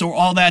with these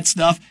all that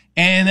stuff.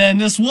 And then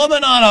this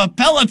woman on a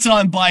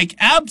Peloton bike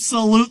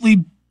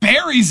absolutely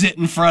buries it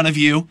in front of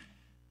you.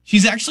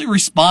 She's actually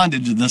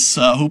responded to this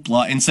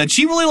hoopla and said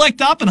she really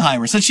liked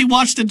Oppenheimer, said she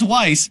watched it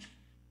twice,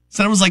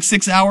 said it was like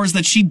 6 hours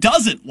that she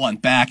doesn't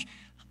want back.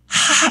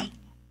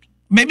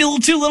 Maybe a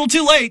little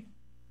too late.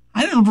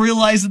 I didn't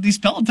realize that these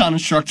Peloton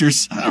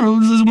instructors,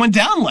 went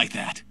down like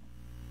that.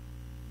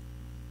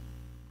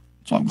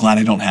 So I'm glad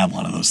I don't have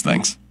one of those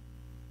things.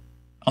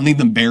 I'll need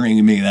them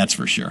burying me, that's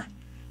for sure.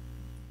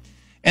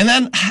 And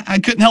then I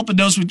couldn't help but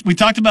notice we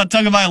talked about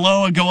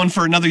Tagovailoa going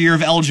for another year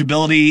of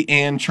eligibility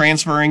and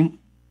transferring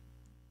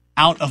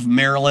out of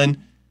Maryland.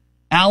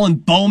 Alan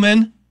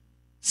Bowman,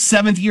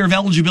 7th year of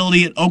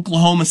eligibility at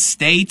Oklahoma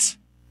State.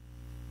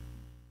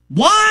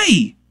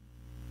 Why?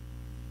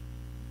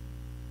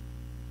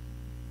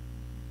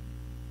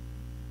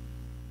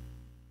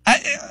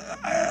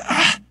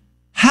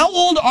 How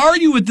old are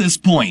you at this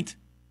point?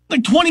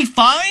 Like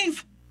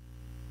 25?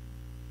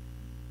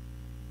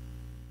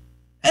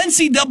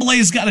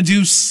 NCAA's got to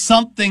do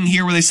something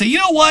here where they say, you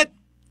know what?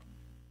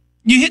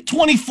 You hit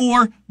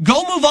 24,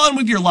 go move on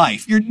with your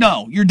life. You're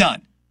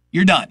done.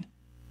 You're done.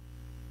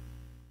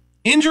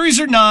 Injuries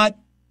or not,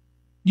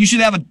 you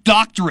should have a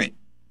doctorate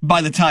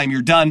by the time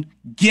you're done.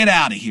 Get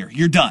out of here.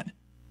 You're done.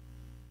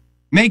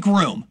 Make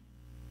room.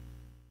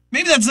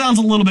 Maybe that sounds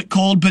a little bit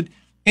cold, but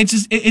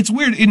it's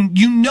weird. And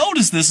you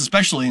notice this,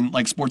 especially in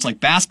like sports like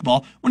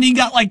basketball, when you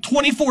got like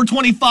 24,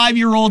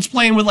 25-year-olds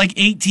playing with like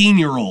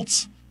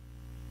 18-year-olds.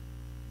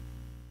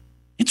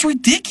 It's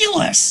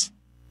ridiculous.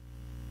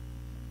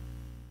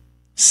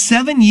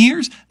 7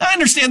 years? I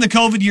understand the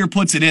COVID year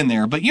puts it in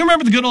there, but you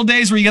remember the good old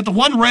days where you got the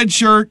one red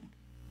shirt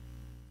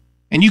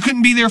and you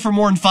couldn't be there for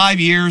more than 5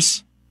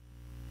 years?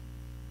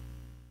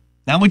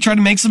 Now we try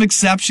to make some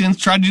exceptions,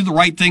 try to do the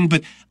right thing,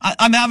 but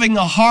I'm having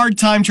a hard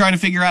time trying to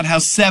figure out how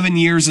 7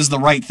 years is the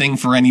right thing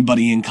for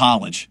anybody in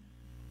college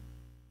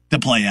to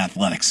play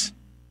athletics.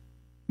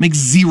 Makes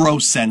zero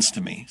sense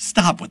to me.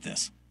 Stop with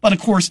this. But of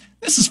course,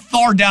 this is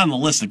far down the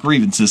list of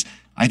grievances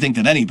I think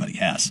that anybody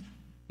has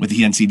with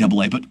the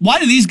NCAA. But why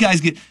do these guys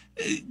get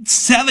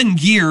 7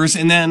 years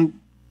and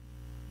then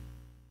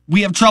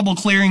we have trouble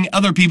clearing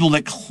other people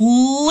that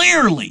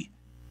clearly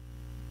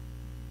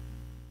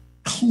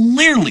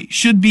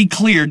should be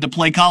cleared to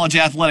play college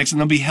athletics and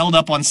they'll be held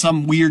up on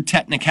some weird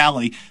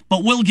technicality,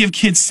 but we'll give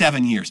kids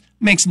 7 years.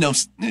 Makes no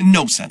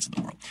sense in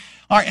the world.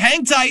 All right,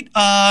 hang tight.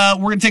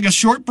 We're going to take a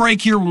short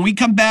break here. When we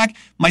come back,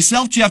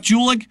 myself, Jeff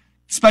Julich,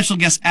 special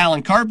guest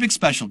Alan Karpik,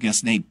 special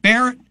guest Nate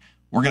Barrett.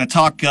 We're going to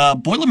talk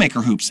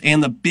Boilermaker hoops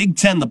and the Big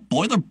Ten. The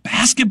Boiler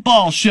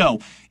Basketball Show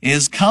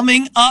is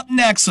coming up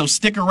next, so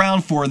stick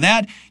around for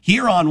that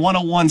here on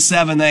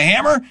 101.7 The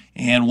Hammer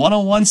and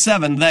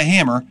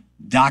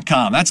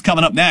 101.7thehammer.com. That's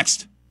coming up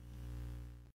next.